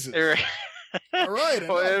 Jesus. All right.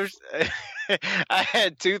 Well, I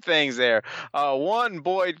had two things there. One,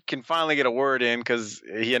 Boyd can finally get a word in because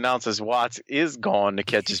he announces Watts is gone to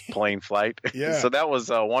catch his plane flight. Yeah. So that was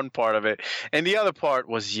one part of it. And the other part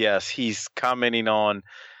was, yes, he's commenting on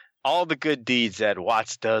all the good deeds that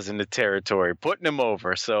Watts does in the territory, putting him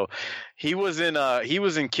over. So he was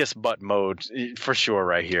in kiss butt mode for sure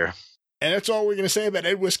right here. And that's all we're going to say about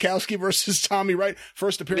Ed Wiskowski versus Tommy Wright.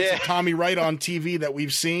 First appearance of Tommy Wright on TV that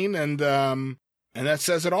we've seen, and that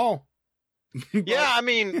says it all. Yeah, I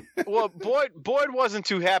mean, well, Boyd wasn't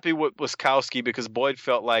too happy with Wiskowski because Boyd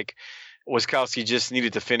felt like Wiskowski just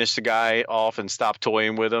needed to finish the guy off and stop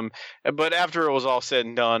toying with him. But after it was all said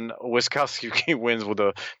and done, Wiskowski wins with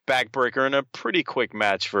a backbreaker in a pretty quick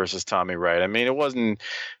match versus Tommy Wright. I mean, it wasn't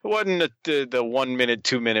the 1 minute,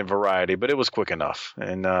 2 minute variety, but it was quick enough,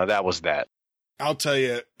 and that was that. I'll tell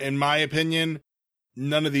you, in my opinion,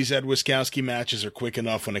 none of these Ed Wiskowski matches are quick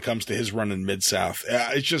enough when it comes to his run in Mid-South.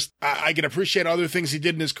 It's just, I can appreciate other things he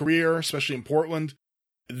did in his career, especially in Portland.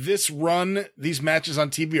 This run, these matches on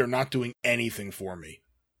TV are not doing anything for me.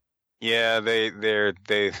 Yeah, they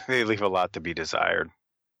leave a lot to be desired.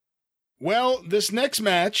 Well, this next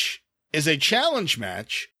match is a challenge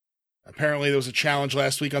match. Apparently there was a challenge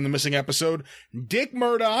last week on the missing episode. Dick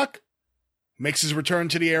Murdoch makes his return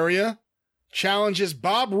to the area, challenges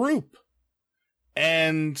Bob Roop.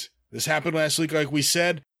 And this happened last week, like we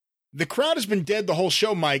said. The crowd has been dead the whole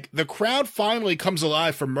show, Mike. The crowd finally comes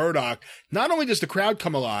alive for Murdoch. Not only does the crowd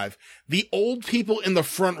come alive, the old people in the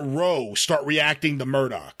front row start reacting to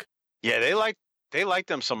Murdoch. Yeah, they like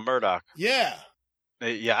them some Murdoch. Yeah.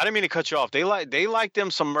 Yeah, I didn't mean to cut you off. They like them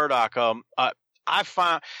some Murdoch. I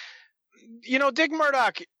find, Dick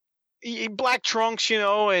Murdoch, black trunks,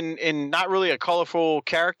 and not really a colorful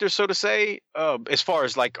character, so to say, as far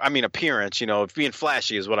as appearance, being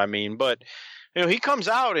flashy is what I mean. But he comes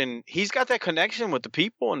out and he's got that connection with the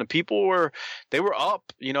people, and the people were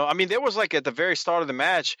up. There was at the very start of the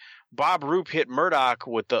match, Bob Roop hit Murdoch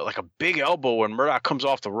with a big elbow, and Murdoch comes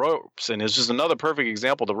off the ropes, and it's just another perfect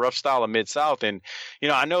example of the rough style of Mid-South. And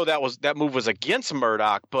I know that move was against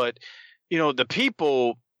Murdoch, but the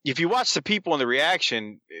people. If you watch the people in the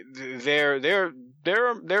reaction, they're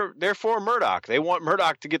for Murdoch. They want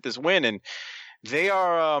Murdoch to get this win, and they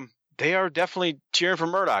are definitely cheering for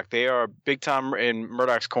Murdoch. They are big time in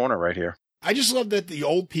Murdoch's corner right here. I just love that the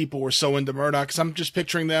old people were so into Murdoch, because I'm just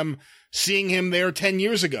picturing them seeing him there 10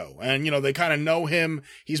 years ago, and they kind of know him.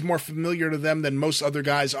 He's more familiar to them than most other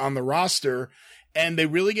guys on the roster, and they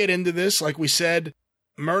really get into this. Like we said,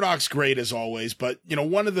 Murdoch's great as always, but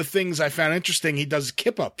one of the things I found interesting, he does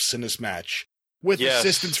kip-ups in this match with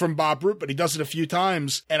assistance from Bob Roop, but he does it a few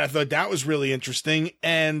times, and I thought that was really interesting.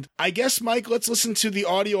 And I guess, Mike, let's listen to the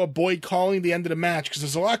audio of Boyd calling the end of the match, because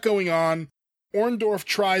there's a lot going on. Orndorff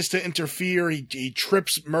tries to interfere. He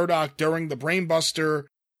trips Murdoch during the Brainbuster,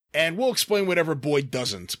 and we'll explain whatever Boyd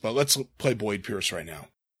doesn't, but let's play Boyd Pierce right now.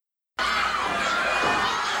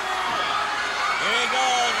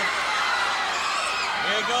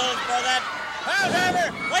 Goes for that power driver.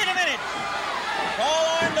 Wait a minute. Paul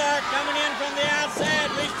Orndorff coming in from the outside,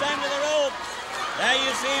 reached under the rope. There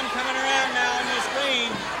you see him coming around now on your screen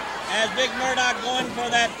as Big Murdoch going for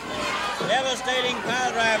that devastating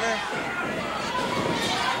pile driver.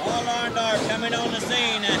 Paul Orndorff coming on the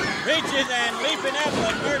scene, reaches and leaping up,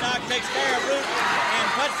 but Murdoch takes care of Roop and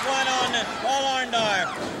puts one on Paul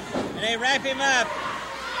Orndorff. And they wrap him up,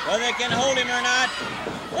 whether they can hold him or not.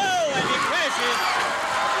 Whoa, and he crashes.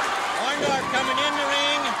 Orndorff coming in the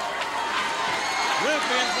ring. Roop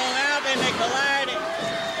being thrown out, and they collide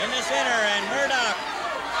in the center. And Murdoch,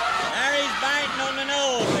 there he's biting on the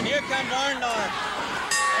nose. And here comes Orndorff.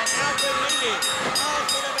 And Alfred Lindy calls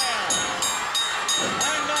for the bell.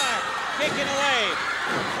 Orndorff kicking away.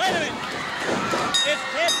 Wait a minute. It's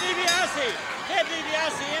Ted DiBiase. Ted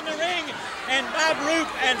DiBiase in the ring. And Bob Roop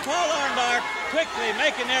and Paul Orndorff quickly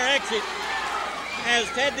making their exit as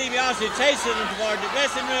Ted DiBiase chases them toward the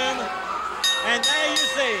dressing room. And there you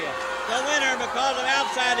see The winner, because of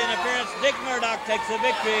outside interference, Dick Murdoch takes the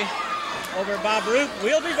victory over Bob Roop.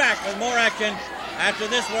 We'll be back with more action after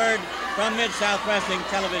this word from Mid-South Wrestling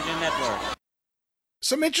Television Network.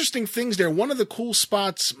 Some interesting things there. One of the cool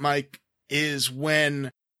spots, Mike, is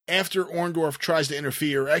when after Orndorff tries to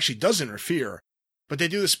interfere, actually does interfere, but they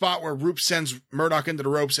do the spot where Roop sends Murdoch into the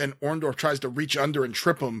ropes and Orndorff tries to reach under and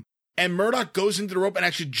trip him. And Murdoch goes into the rope and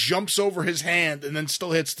actually jumps over his hand and then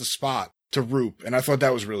still hits the spot to Roop. And I thought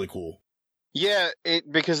that was really cool. Yeah,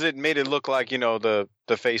 because it made it look like, the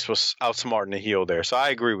face was outsmarting the heel there. So I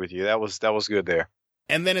agree with you. That was good there.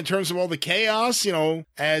 And then in terms of all the chaos,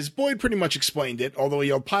 as Boyd pretty much explained it, although he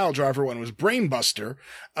yelled pile driver when it was brainbuster.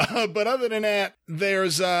 But other than that,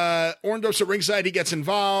 there's Orndorff's at ringside. He gets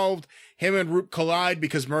involved. Him and Roop collide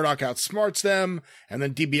because Murdoch outsmarts them. And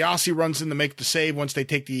then DiBiase runs in to make the save once they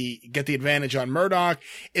get the advantage on Murdoch.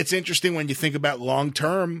 It's interesting when you think about long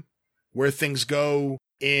term where things go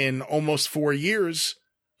in almost 4 years.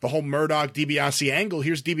 The whole Murdoch DiBiase angle.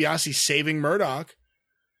 Here's DiBiase saving Murdoch.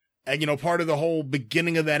 And, part of the whole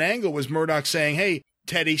beginning of that angle was Murdoch saying, hey,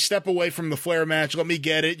 Teddy, step away from the Flair match. Let me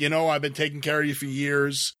get it. I've been taking care of you for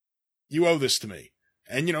years. You owe this to me.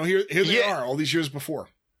 And, here they are all these years before.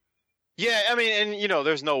 Yeah, I mean, and,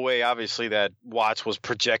 there's no way, obviously, that Watts was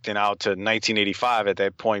projecting out to 1985 at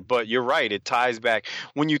that point. But you're right. It ties back.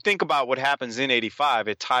 When you think about what happens in 85,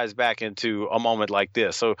 it ties back into a moment like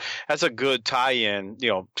this. So that's a good tie-in,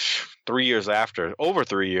 3 years after, over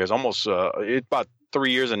 3 years, almost about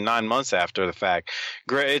 3 years and 9 months after the fact.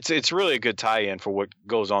 Great. It's really a good tie-in for what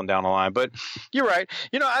goes on down the line. But you're right.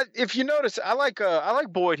 If you notice, I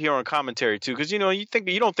like Boyd here on commentary too, because you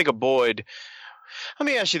don't think of Boyd. Let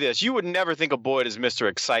me ask you this: you would never think of Boyd as Mr.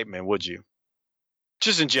 Excitement, would you?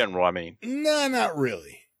 Just in general, I mean. No, not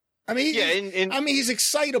really. I mean, he's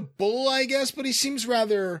excitable, I guess, but he seems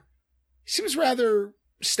rather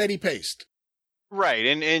steady paced.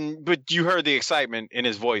 Right, but you heard the excitement in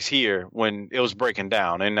his voice here when it was breaking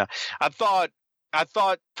down, and I thought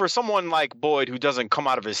for someone like Boyd who doesn't come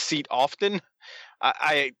out of his seat often,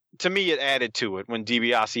 to me it added to it when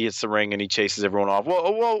DiBiase hits the ring and he chases everyone off.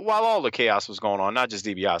 Well, while all the chaos was going on, not just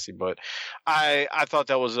DiBiase, but I thought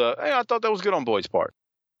that was good on Boyd's part.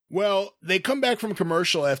 Well, they come back from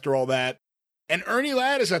commercial after all that, and Ernie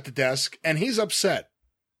Ladd is at the desk and he's upset.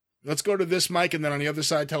 Let's go to this, Mike, and then on the other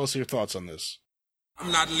side, tell us your thoughts on this.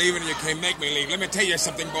 I'm not leaving. You can't make me leave. Let me tell you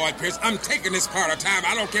something, Boyd Pierce. I'm taking this part of time.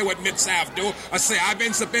 I don't care what Mid-South do. I say I've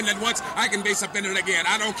been suspended once. I can be suspended again.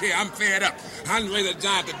 I don't care. I'm fed up. Andre the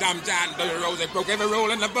Giant, the dumb giant, Billy Rose, they broke every rule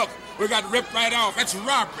in the book. We got ripped right off. That's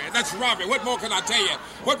robbery. That's robbery. What more can I tell you?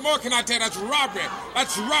 What more can I tell you? That's robbery.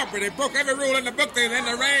 That's robbery. They broke every rule in the book. They in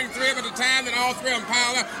the ring, 3 of them at a time, and all 3 of them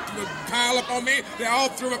pile up on me. They all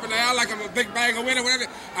threw up in the air like a big bag of wind or whatever.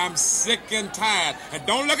 I'm sick and tired. And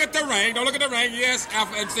don't look at the ring. Don't look at the ring. Yes,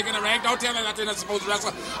 Alpha and Stick in the ring. Don't tell me that they're not supposed to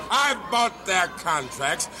wrestle. I bought their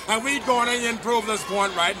contracts, and we going to improve this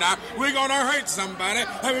point right now. We're going to hurt somebody,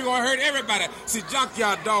 and we're going to hurt everybody. See,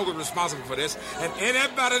 Junkyard Dog was responsible for this, and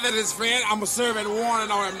anybody that is friend, I'm going to serve a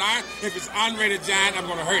warning on him now. If it's Andre the Giant, I'm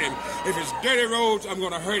going to hurt him. If it's Dirty Rhodes, I'm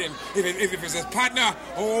going to hurt him. If it's his partner,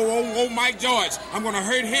 Mike George, I'm going to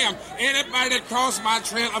hurt him. Anybody that crosses my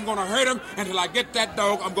trail, I'm going to hurt him. Until I get that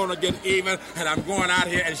dog, I'm going to get even, and I'm going out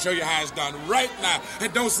here and show you how it's done right now.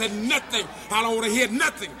 And don't say nothing. I don't want to hear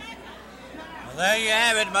nothing. Well, there you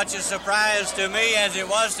have it. Much a surprise to me as it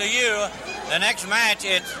was to you. The next match,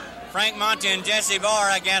 it's Frank Monty and Jesse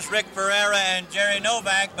Barr against Rick Ferreira and Jerry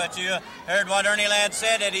Novak, but you heard what Ernie Ladd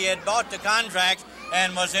said, that he had bought the contract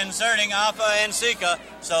and was inserting Alpha and Sika,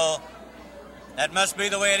 so that must be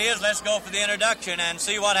the way it is. Let's go for the introduction and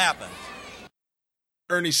see what happens.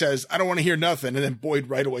 Ernie says, I don't want to hear nothing, and then Boyd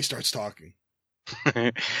right away starts talking.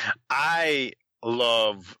 I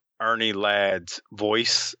love Ernie Ladd's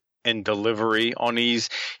voice and delivery on these.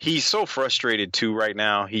 He's so frustrated, too, right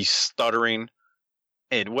now. He's stuttering.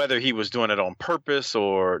 And whether he was doing it on purpose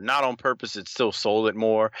or not on purpose, it still sold it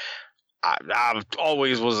more. I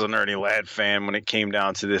always was an Ernie Ladd fan when it came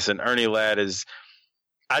down to this. And Ernie Ladd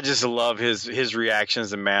I just love his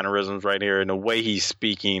reactions and mannerisms right here and the way he's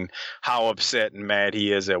speaking, how upset and mad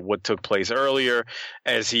he is at what took place earlier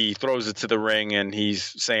as he throws it to the ring and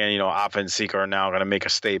he's saying, Alpha and Sika are now going to make a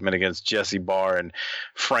statement against Jesse Barr and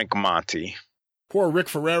Frank Monty. Poor Rick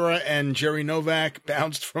Ferreira and Jerry Novak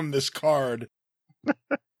bounced from this card.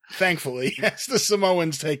 Thankfully, as the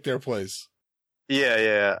Samoans take their place.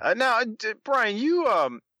 Yeah. Now, Brian, you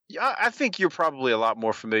I think you're probably a lot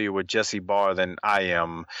more familiar with Jesse Barr than I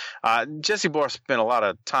am. Jesse Barr spent a lot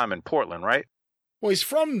of time in Portland, right? Well, he's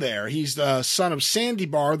from there. He's the son of Sandy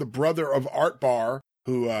Barr, the brother of Art Barr,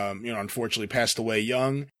 who unfortunately passed away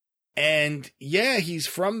young. And yeah, he's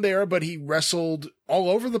from there, but he wrestled all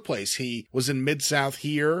over the place. He was in Mid-South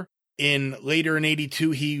here. Later in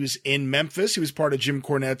 82, he was in Memphis. He was part of Jim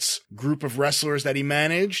Cornette's group of wrestlers that he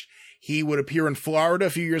managed. He would appear in Florida a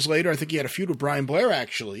few years later. I think he had a feud with Brian Blair,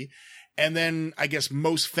 actually. And then, I guess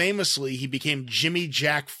most famously, he became Jimmy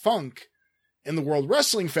Jack Funk in the World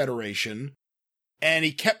Wrestling Federation. And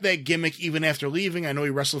he kept that gimmick even after leaving. I know he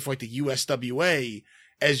wrestled for like the USWA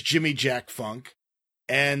as Jimmy Jack Funk.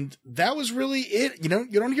 And that was really it. You know,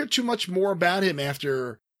 you don't hear too much more about him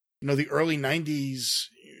after, the early 90s.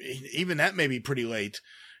 Even that may be pretty late.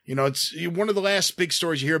 It's one of the last big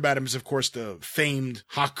stories you hear about him is, of course, the famed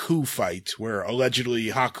Haku fight where allegedly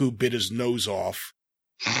Haku bit his nose off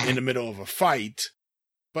in the middle of a fight.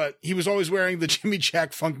 But he was always wearing the Jimmy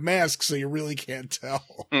Jack Funk mask, so you really can't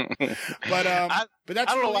tell. But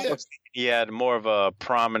that's really it. He had more of a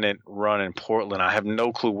prominent run in Portland. I have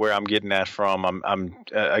no clue where I'm getting that from. I'm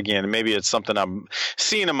again, maybe it's something I'm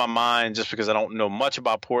seeing in my mind just because I don't know much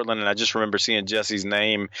about Portland, and I just remember seeing Jesse's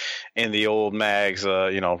name in the old mags,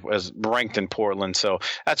 as ranked in Portland. So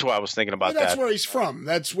that's why I was thinking about that. That's where he's from.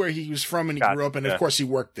 That's where he was from, and he grew up, and of course he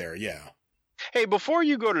worked there. Yeah. Hey, before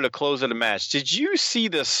you go to the close of the match, did you see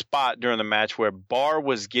the spot during the match where Barr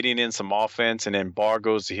was getting in some offense and then Barr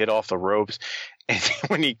goes to hit off the ropes? And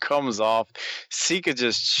when he comes off, Sika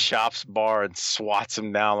just chops Barr and swats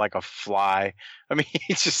him down like a fly. I mean,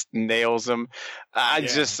 he just nails him.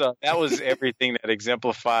 That was everything that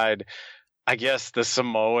exemplified, I guess, the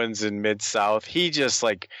Samoans in Mid-South. He just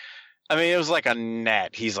it was like a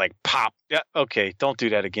net. He's like, pop. Yeah, okay, don't do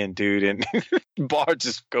that again, dude. And Barr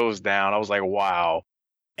just goes down. I was like, wow.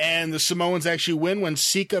 And the Samoans actually win when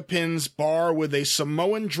Sika pins Barr with a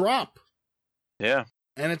Samoan drop. Yeah.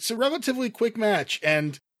 And it's a relatively quick match.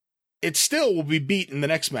 And it still will be beat in the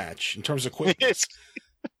next match in terms of quickness.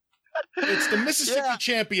 It's the Mississippi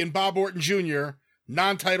champion, Bob Orton Jr.,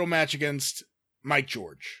 non-title match against Mike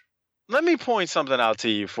George. Let me point something out to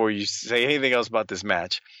you before you say anything else about this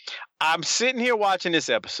match. I'm sitting here watching this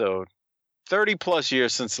episode 30 plus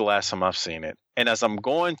years since the last time I've seen it. And as I'm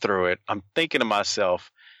going through it, I'm thinking to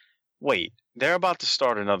myself, wait, they're about to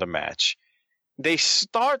start another match. They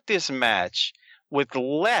start this match with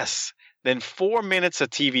less than 4 minutes of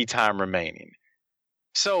TV time remaining.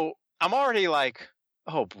 So I'm already like,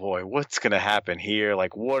 oh boy, what's going to happen here?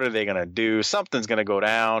 Like, what are they going to do? Something's going to go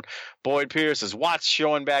down. Boyd Pierce's watch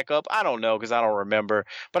showing back up. I don't know because I don't remember.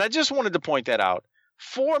 But I just wanted to point that out.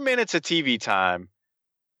 4 minutes of TV time,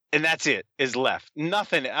 and that's it, is left.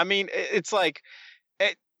 Nothing. I mean, it's like,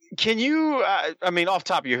 can you, off the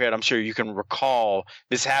top of your head, I'm sure you can recall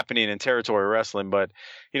this happening in Territory Wrestling, but,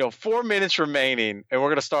 4 minutes remaining, and we're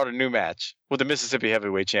going to start a new match with the Mississippi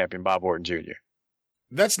Heavyweight Champion, Bob Orton Jr.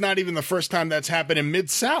 That's not even the first time that's happened in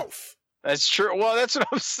Mid-South. That's true. Well, that's what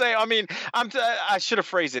I'm saying. I mean, I should have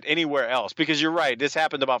phrased it anywhere else because you're right. This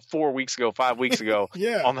happened about 5 weeks ago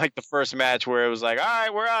yeah. On like the first match where it was like, all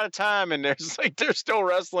right, we're out of time. And they're still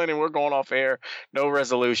wrestling and we're going off air. No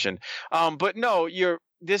resolution. But no,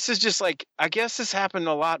 this is just like, I guess this happened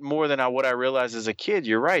a lot more than what I realized as a kid.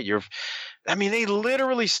 You're right. They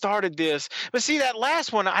literally started this. But see, that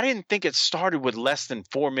last one, I didn't think it started with less than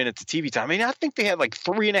 4 minutes of TV time. I mean, I think they had like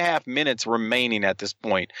 3.5 minutes remaining at this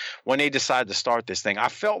point when they decided to start this thing. I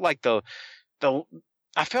felt like when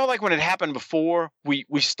it happened before, we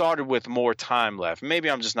started with more time left.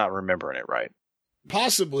 Maybe I'm just not remembering it right.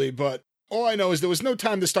 Possibly, but all I know is there was no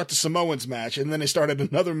time to start the Samoans match, and then they started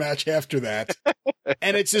another match after that.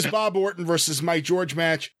 And it's this Bob Orton versus Mike George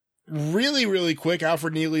match. Really, really quick.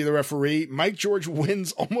 Alfred Neely, the referee. Mike George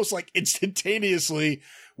wins almost like instantaneously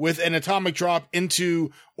with an atomic drop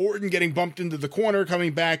into Orton getting bumped into the corner,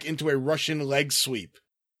 coming back into a Russian leg sweep.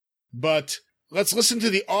 But let's listen to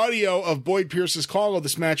the audio of Boyd Pierce's call of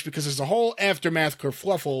this match because there's a whole aftermath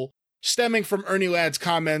kerfluffle stemming from Ernie Ladd's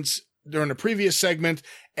comments during the previous segment.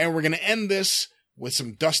 And we're going to end this with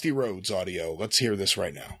some Dusty Rhodes audio. Let's hear this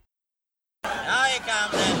right now. Now he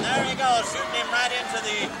comes in. There he goes, shooting him right into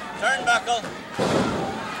the turnbuckle.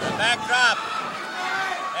 The back drop.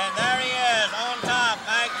 And there he is, on top,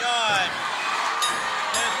 Mike George.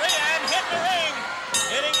 And hit the ring.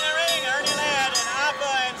 Hitting the ring, Ernie Ladd and Appa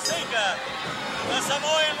and Sika. The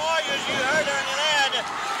Samoan Warriors, you heard Ernie Ladd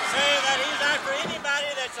say that he's after anybody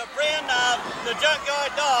that's a friend of the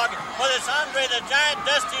Junkyard Dog, whether it's Andre the Giant,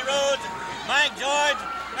 Dusty Rhodes, Mike George,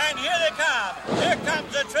 and here they come. Here comes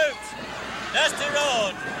the troops. Dusty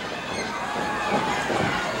Rhodes,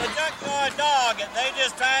 the Junkyard Dog, they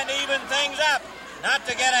just trying to even things up, not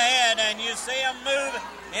to get ahead, and you see them move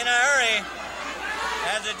in a hurry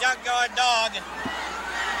as the Junkyard Dog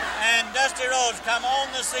and Dusty Rhodes come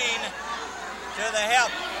on the scene to the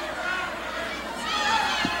help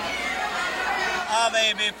of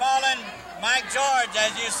a befallen Mike George,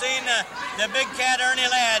 as you've seen the big cat Ernie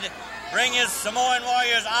Ladd bring his Samoan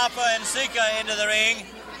warriors Appa and Sika into the ring.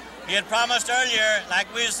 He had promised earlier,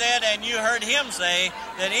 like we said, and you heard him say,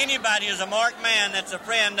 that anybody who's a marked man that's a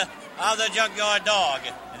friend of the Junkyard Dog.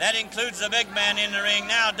 And that includes the big man in the ring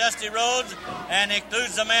now, Dusty Rhodes, and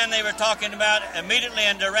includes the man they were talking about immediately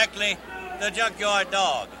and directly, the Junkyard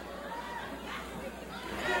Dog.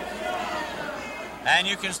 And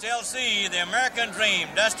you can still see the American Dream,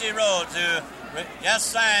 Dusty Rhodes, who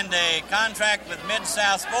just signed a contract with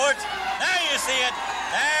Mid-South Sports. There you see it.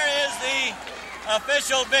 There is the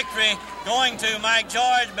official victory going to Mike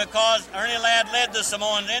George because Ernie Ladd led the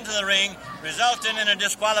Samoans into the ring, resulting in a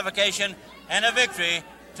disqualification and a victory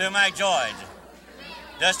to Mike George.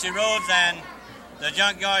 Dusty Rhodes and the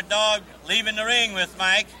Junkyard Dog leaving the ring with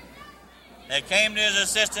Mike. They came to his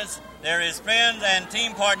assistance. They're his friends and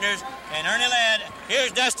team partners. And Ernie Ladd,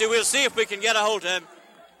 here's Dusty. We'll see if we can get a hold of him.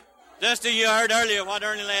 Dusty, you heard earlier what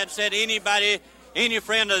Ernie Ladd said. Anybody, any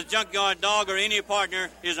friend of the Junkyard Dog or any partner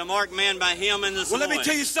is a marked man by him and the Samoans. Well, let me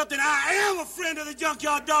tell you something. I am a friend of the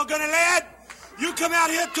Junkyard Dog, Ernie Ladd. You come out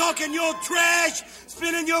here talking your trash,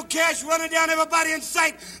 spending your cash, running down everybody in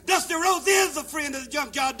sight. Dusty Rhodes is a friend of the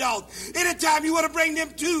Junkyard Dog. Anytime you want to bring them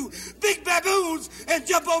two big baboons and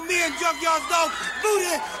jump on me and Junkyard Dog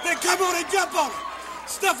booty, then come on and jump on it.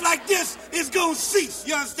 Stuff like this is going to cease,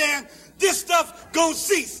 you understand? This stuff going to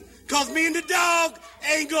cease, because me and the dog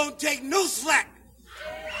ain't going to take no slack.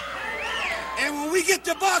 And when we get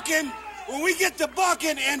to barking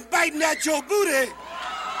and biting at your booty,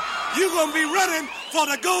 you're going to be running for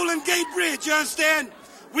the Golden Gate Bridge, you understand?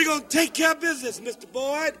 We're going to take care of business, Mr.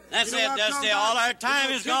 Boyd. That's it, Dusty. All our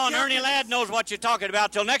time is gone. Ernie Ladd knows what you're talking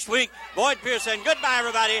about. Till next week, Boyd Pearson. Goodbye,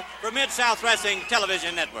 everybody, from Mid-South Wrestling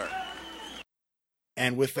Television Network.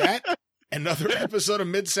 And with that, another episode of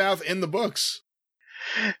Mid-South in the books.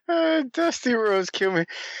 Dusty Rhodes killed me.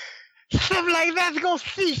 Something like that's going to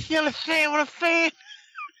cease, you understand what I'm saying?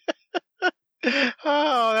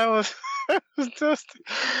 Oh, that was Dusty.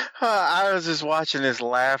 I was just watching this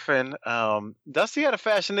laughing. Dusty had a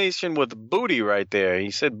fascination with booty right there.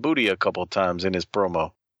 He said booty a couple times in his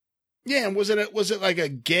promo. Yeah, and was it like a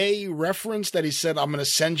gay reference that he said, I'm going to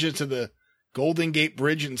send you to the Golden Gate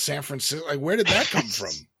Bridge in San Francisco? Like, where did that come from?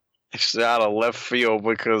 It's out of left field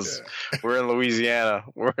because we're in Louisiana.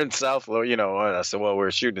 We're in South, you know. I said, well,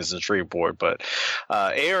 we're shooting this in Shreveport, but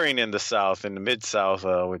airing in the South, in the Mid-South,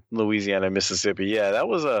 with Louisiana and Mississippi. Yeah, that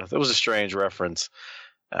was a strange reference.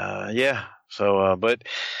 Yeah. So, but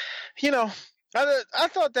you know, I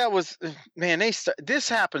thought that was, man. This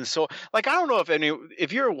happened so. Like, I don't know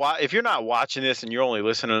if you're not watching this and you're only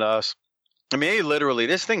listening to us. I mean, literally,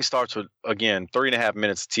 this thing starts with, again, 3.5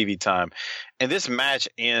 minutes of TV time. And this match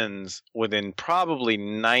ends within probably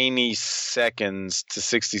 90 seconds to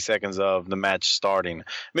 60 seconds of the match starting. I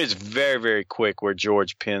mean, it's very, very quick where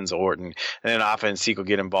George pins Orton and then Appa and Sika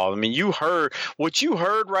get involved. I mean, what you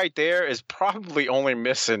heard right there is probably only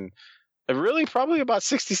missing really probably about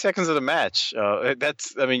 60 seconds of the match.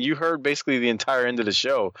 You heard basically the entire end of the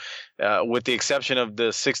show, with the exception of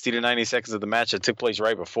the 60 to 90 seconds of the match that took place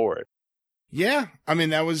right before it. Yeah, I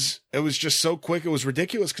mean, it was just so quick. It was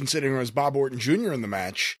ridiculous considering it was Bob Orton Jr. in the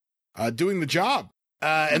match, doing the job.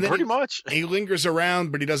 And then pretty much. He lingers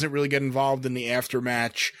around, but he doesn't really get involved in the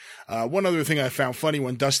aftermatch. One other thing I found funny,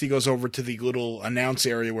 when Dusty goes over to the little announce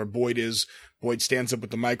area where Boyd stands up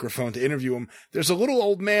with the microphone to interview him. There's a little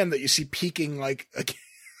old man that you see peeking like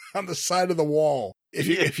on the side of the wall.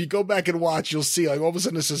 If you go back and watch, you'll see like all of a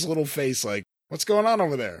sudden it's this little face like, what's going on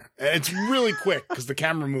over there? And it's really quick because the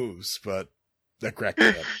camera moves, but that cracked me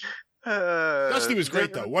up. Dusty was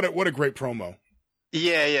great though. What a great promo.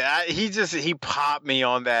 Yeah. He popped me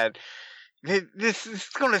on that. This is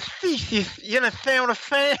going to cease. You understand what I'm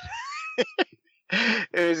saying?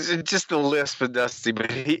 It was just a list for Dusty, but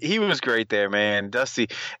he was great there, man. Dusty,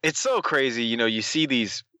 it's so crazy. You know, you see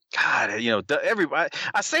these, God, you know, everybody.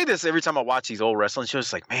 I say this every time I watch these old wrestling shows.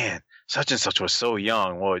 It's like, man, such and such was so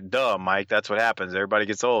young. Well, duh, Mike, that's what happens. Everybody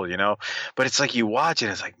gets old, you know. But it's like you watch it,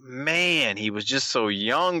 it's like, man, he was just so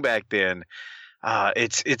young back then.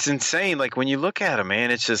 It's insane. Like when you look at him,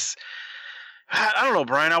 man, it's just, I don't know,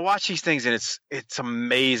 Brian. I watch these things and it's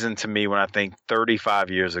amazing to me when I think 35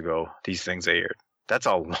 years ago these things aired. That's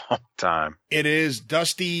a long time. It is.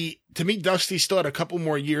 Dusty, to me, Dusty still had a couple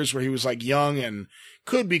more years where he was like young and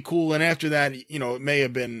could be cool. And after that, you know, it may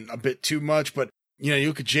have been a bit too much, but you know, you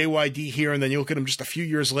look at JYD here and then you look at him just a few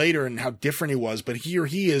years later and how different he was. But here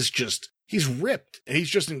he is he's ripped and he's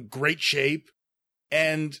just in great shape.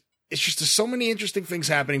 And it's just there's so many interesting things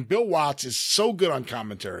happening. Bill Watts is so good on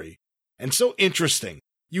commentary and so interesting.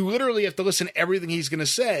 You literally have to listen to everything he's going to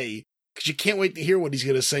say because you can't wait to hear what he's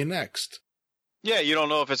going to say next. Yeah, you don't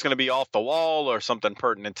know if it's going to be off the wall or something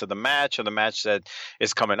pertinent to the match or the match that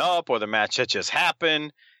is coming up or the match that just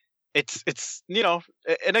happened. It's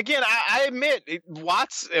and again, I admit,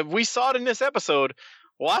 Watts, we saw it in this episode,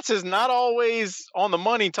 Watts is not always on the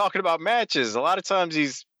money talking about matches. A lot of times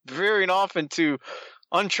he's veering off into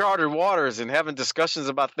uncharted waters and having discussions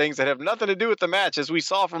about things that have nothing to do with the match, as we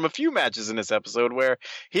saw from a few matches in this episode where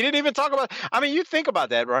he didn't even talk about. I mean, you think about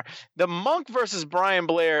that, right? The Monk versus Brian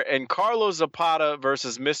Blair and Carlos Zapata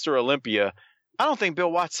versus Mr. Olympia. I don't think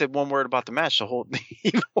Bill Watts said one word about the match the whole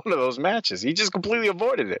even one of those matches. He just completely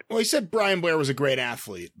avoided it. Well, he said Brian Blair was a great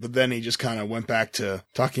athlete, but then he just kind of went back to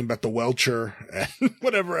talking about the Welcher and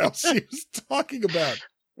whatever else he was talking about.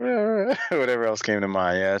 Whatever else came to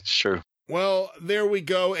mind. Yeah, it's true. Well, there we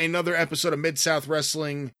go. Another episode of Mid-South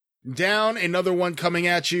Wrestling down. Another one coming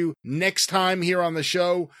at you next time here on the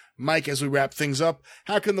show. Mike, as we wrap things up,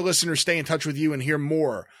 how can the listeners stay in touch with you and hear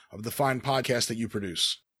more of the fine podcast that you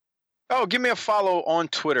produce? Oh, give me a follow on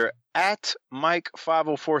Twitter at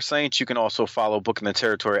Mike504Saints. You can also follow Booking the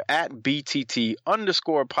Territory at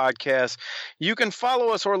BTT_podcast. You can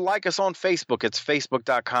follow us or like us on Facebook. It's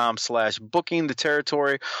facebook.com/Booking the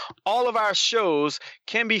Territory. All of our shows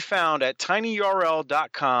can be found at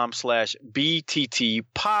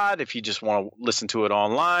tinyurl.com/BTTpod if you just want to listen to it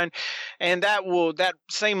online. And that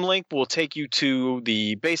same link will take you to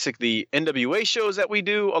the NWA shows that we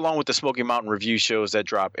do, along with the Smoky Mountain Review shows that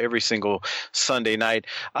drop every single Sunday night.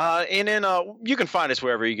 And then you can find us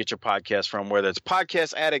wherever you get your podcast from, whether it's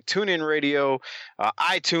Podcast Addict, TuneIn Radio,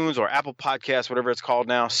 iTunes, or Apple Podcasts, whatever it's called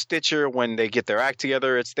now, Stitcher. When they get their act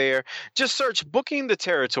together, it's there. Just search Booking the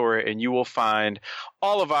Territory, and you will find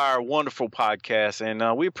all of our wonderful podcasts.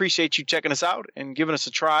 And we appreciate you checking us out and giving us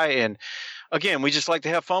a try. And again, we just like to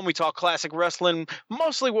have fun. We talk classic wrestling.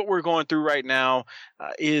 Mostly what we're going through right now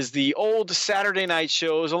is the old Saturday night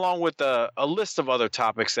shows, along with a list of other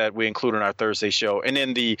topics that we include in our Thursday show. And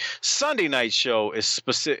then the Sunday night show is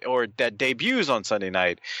specific, or that debuts on Sunday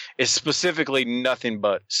night, is specifically nothing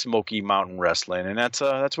but Smoky Mountain Wrestling. And that's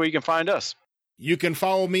where you can find us. You can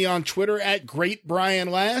follow me on Twitter at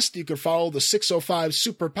GreatBrianLast. You can follow the 605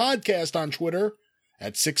 Super Podcast on Twitter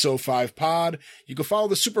at 605pod. You can follow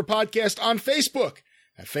the Super Podcast on Facebook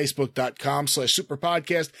at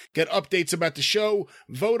facebook.com/superpodcast. Get updates about the show,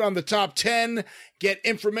 vote on the top 10, get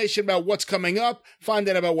information about what's coming up, find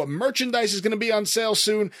out about what merchandise is going to be on sale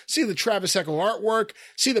soon, see the Travis Eckel artwork,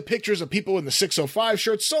 see the pictures of people in the 605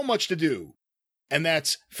 shirts, so much to do. And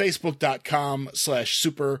that's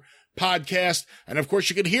facebook.com/superpodcast. And of course,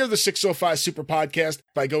 you can hear the 605 Super Podcast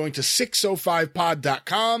by going to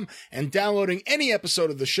 605pod.com and downloading any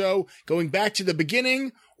episode of the show, going back to the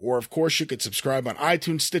beginning. Or, of course, you could subscribe on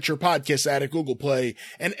iTunes, Stitcher, Podcast Addict, Google Play,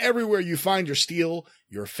 and everywhere you find your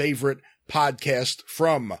favorite podcast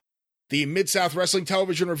from. The Mid-South Wrestling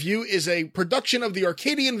Television Review is a production of the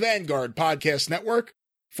Arcadian Vanguard Podcast Network.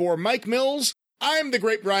 For Mike Mills, I'm the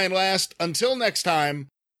Great Brian Last. Until next time,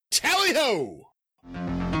 tally-ho!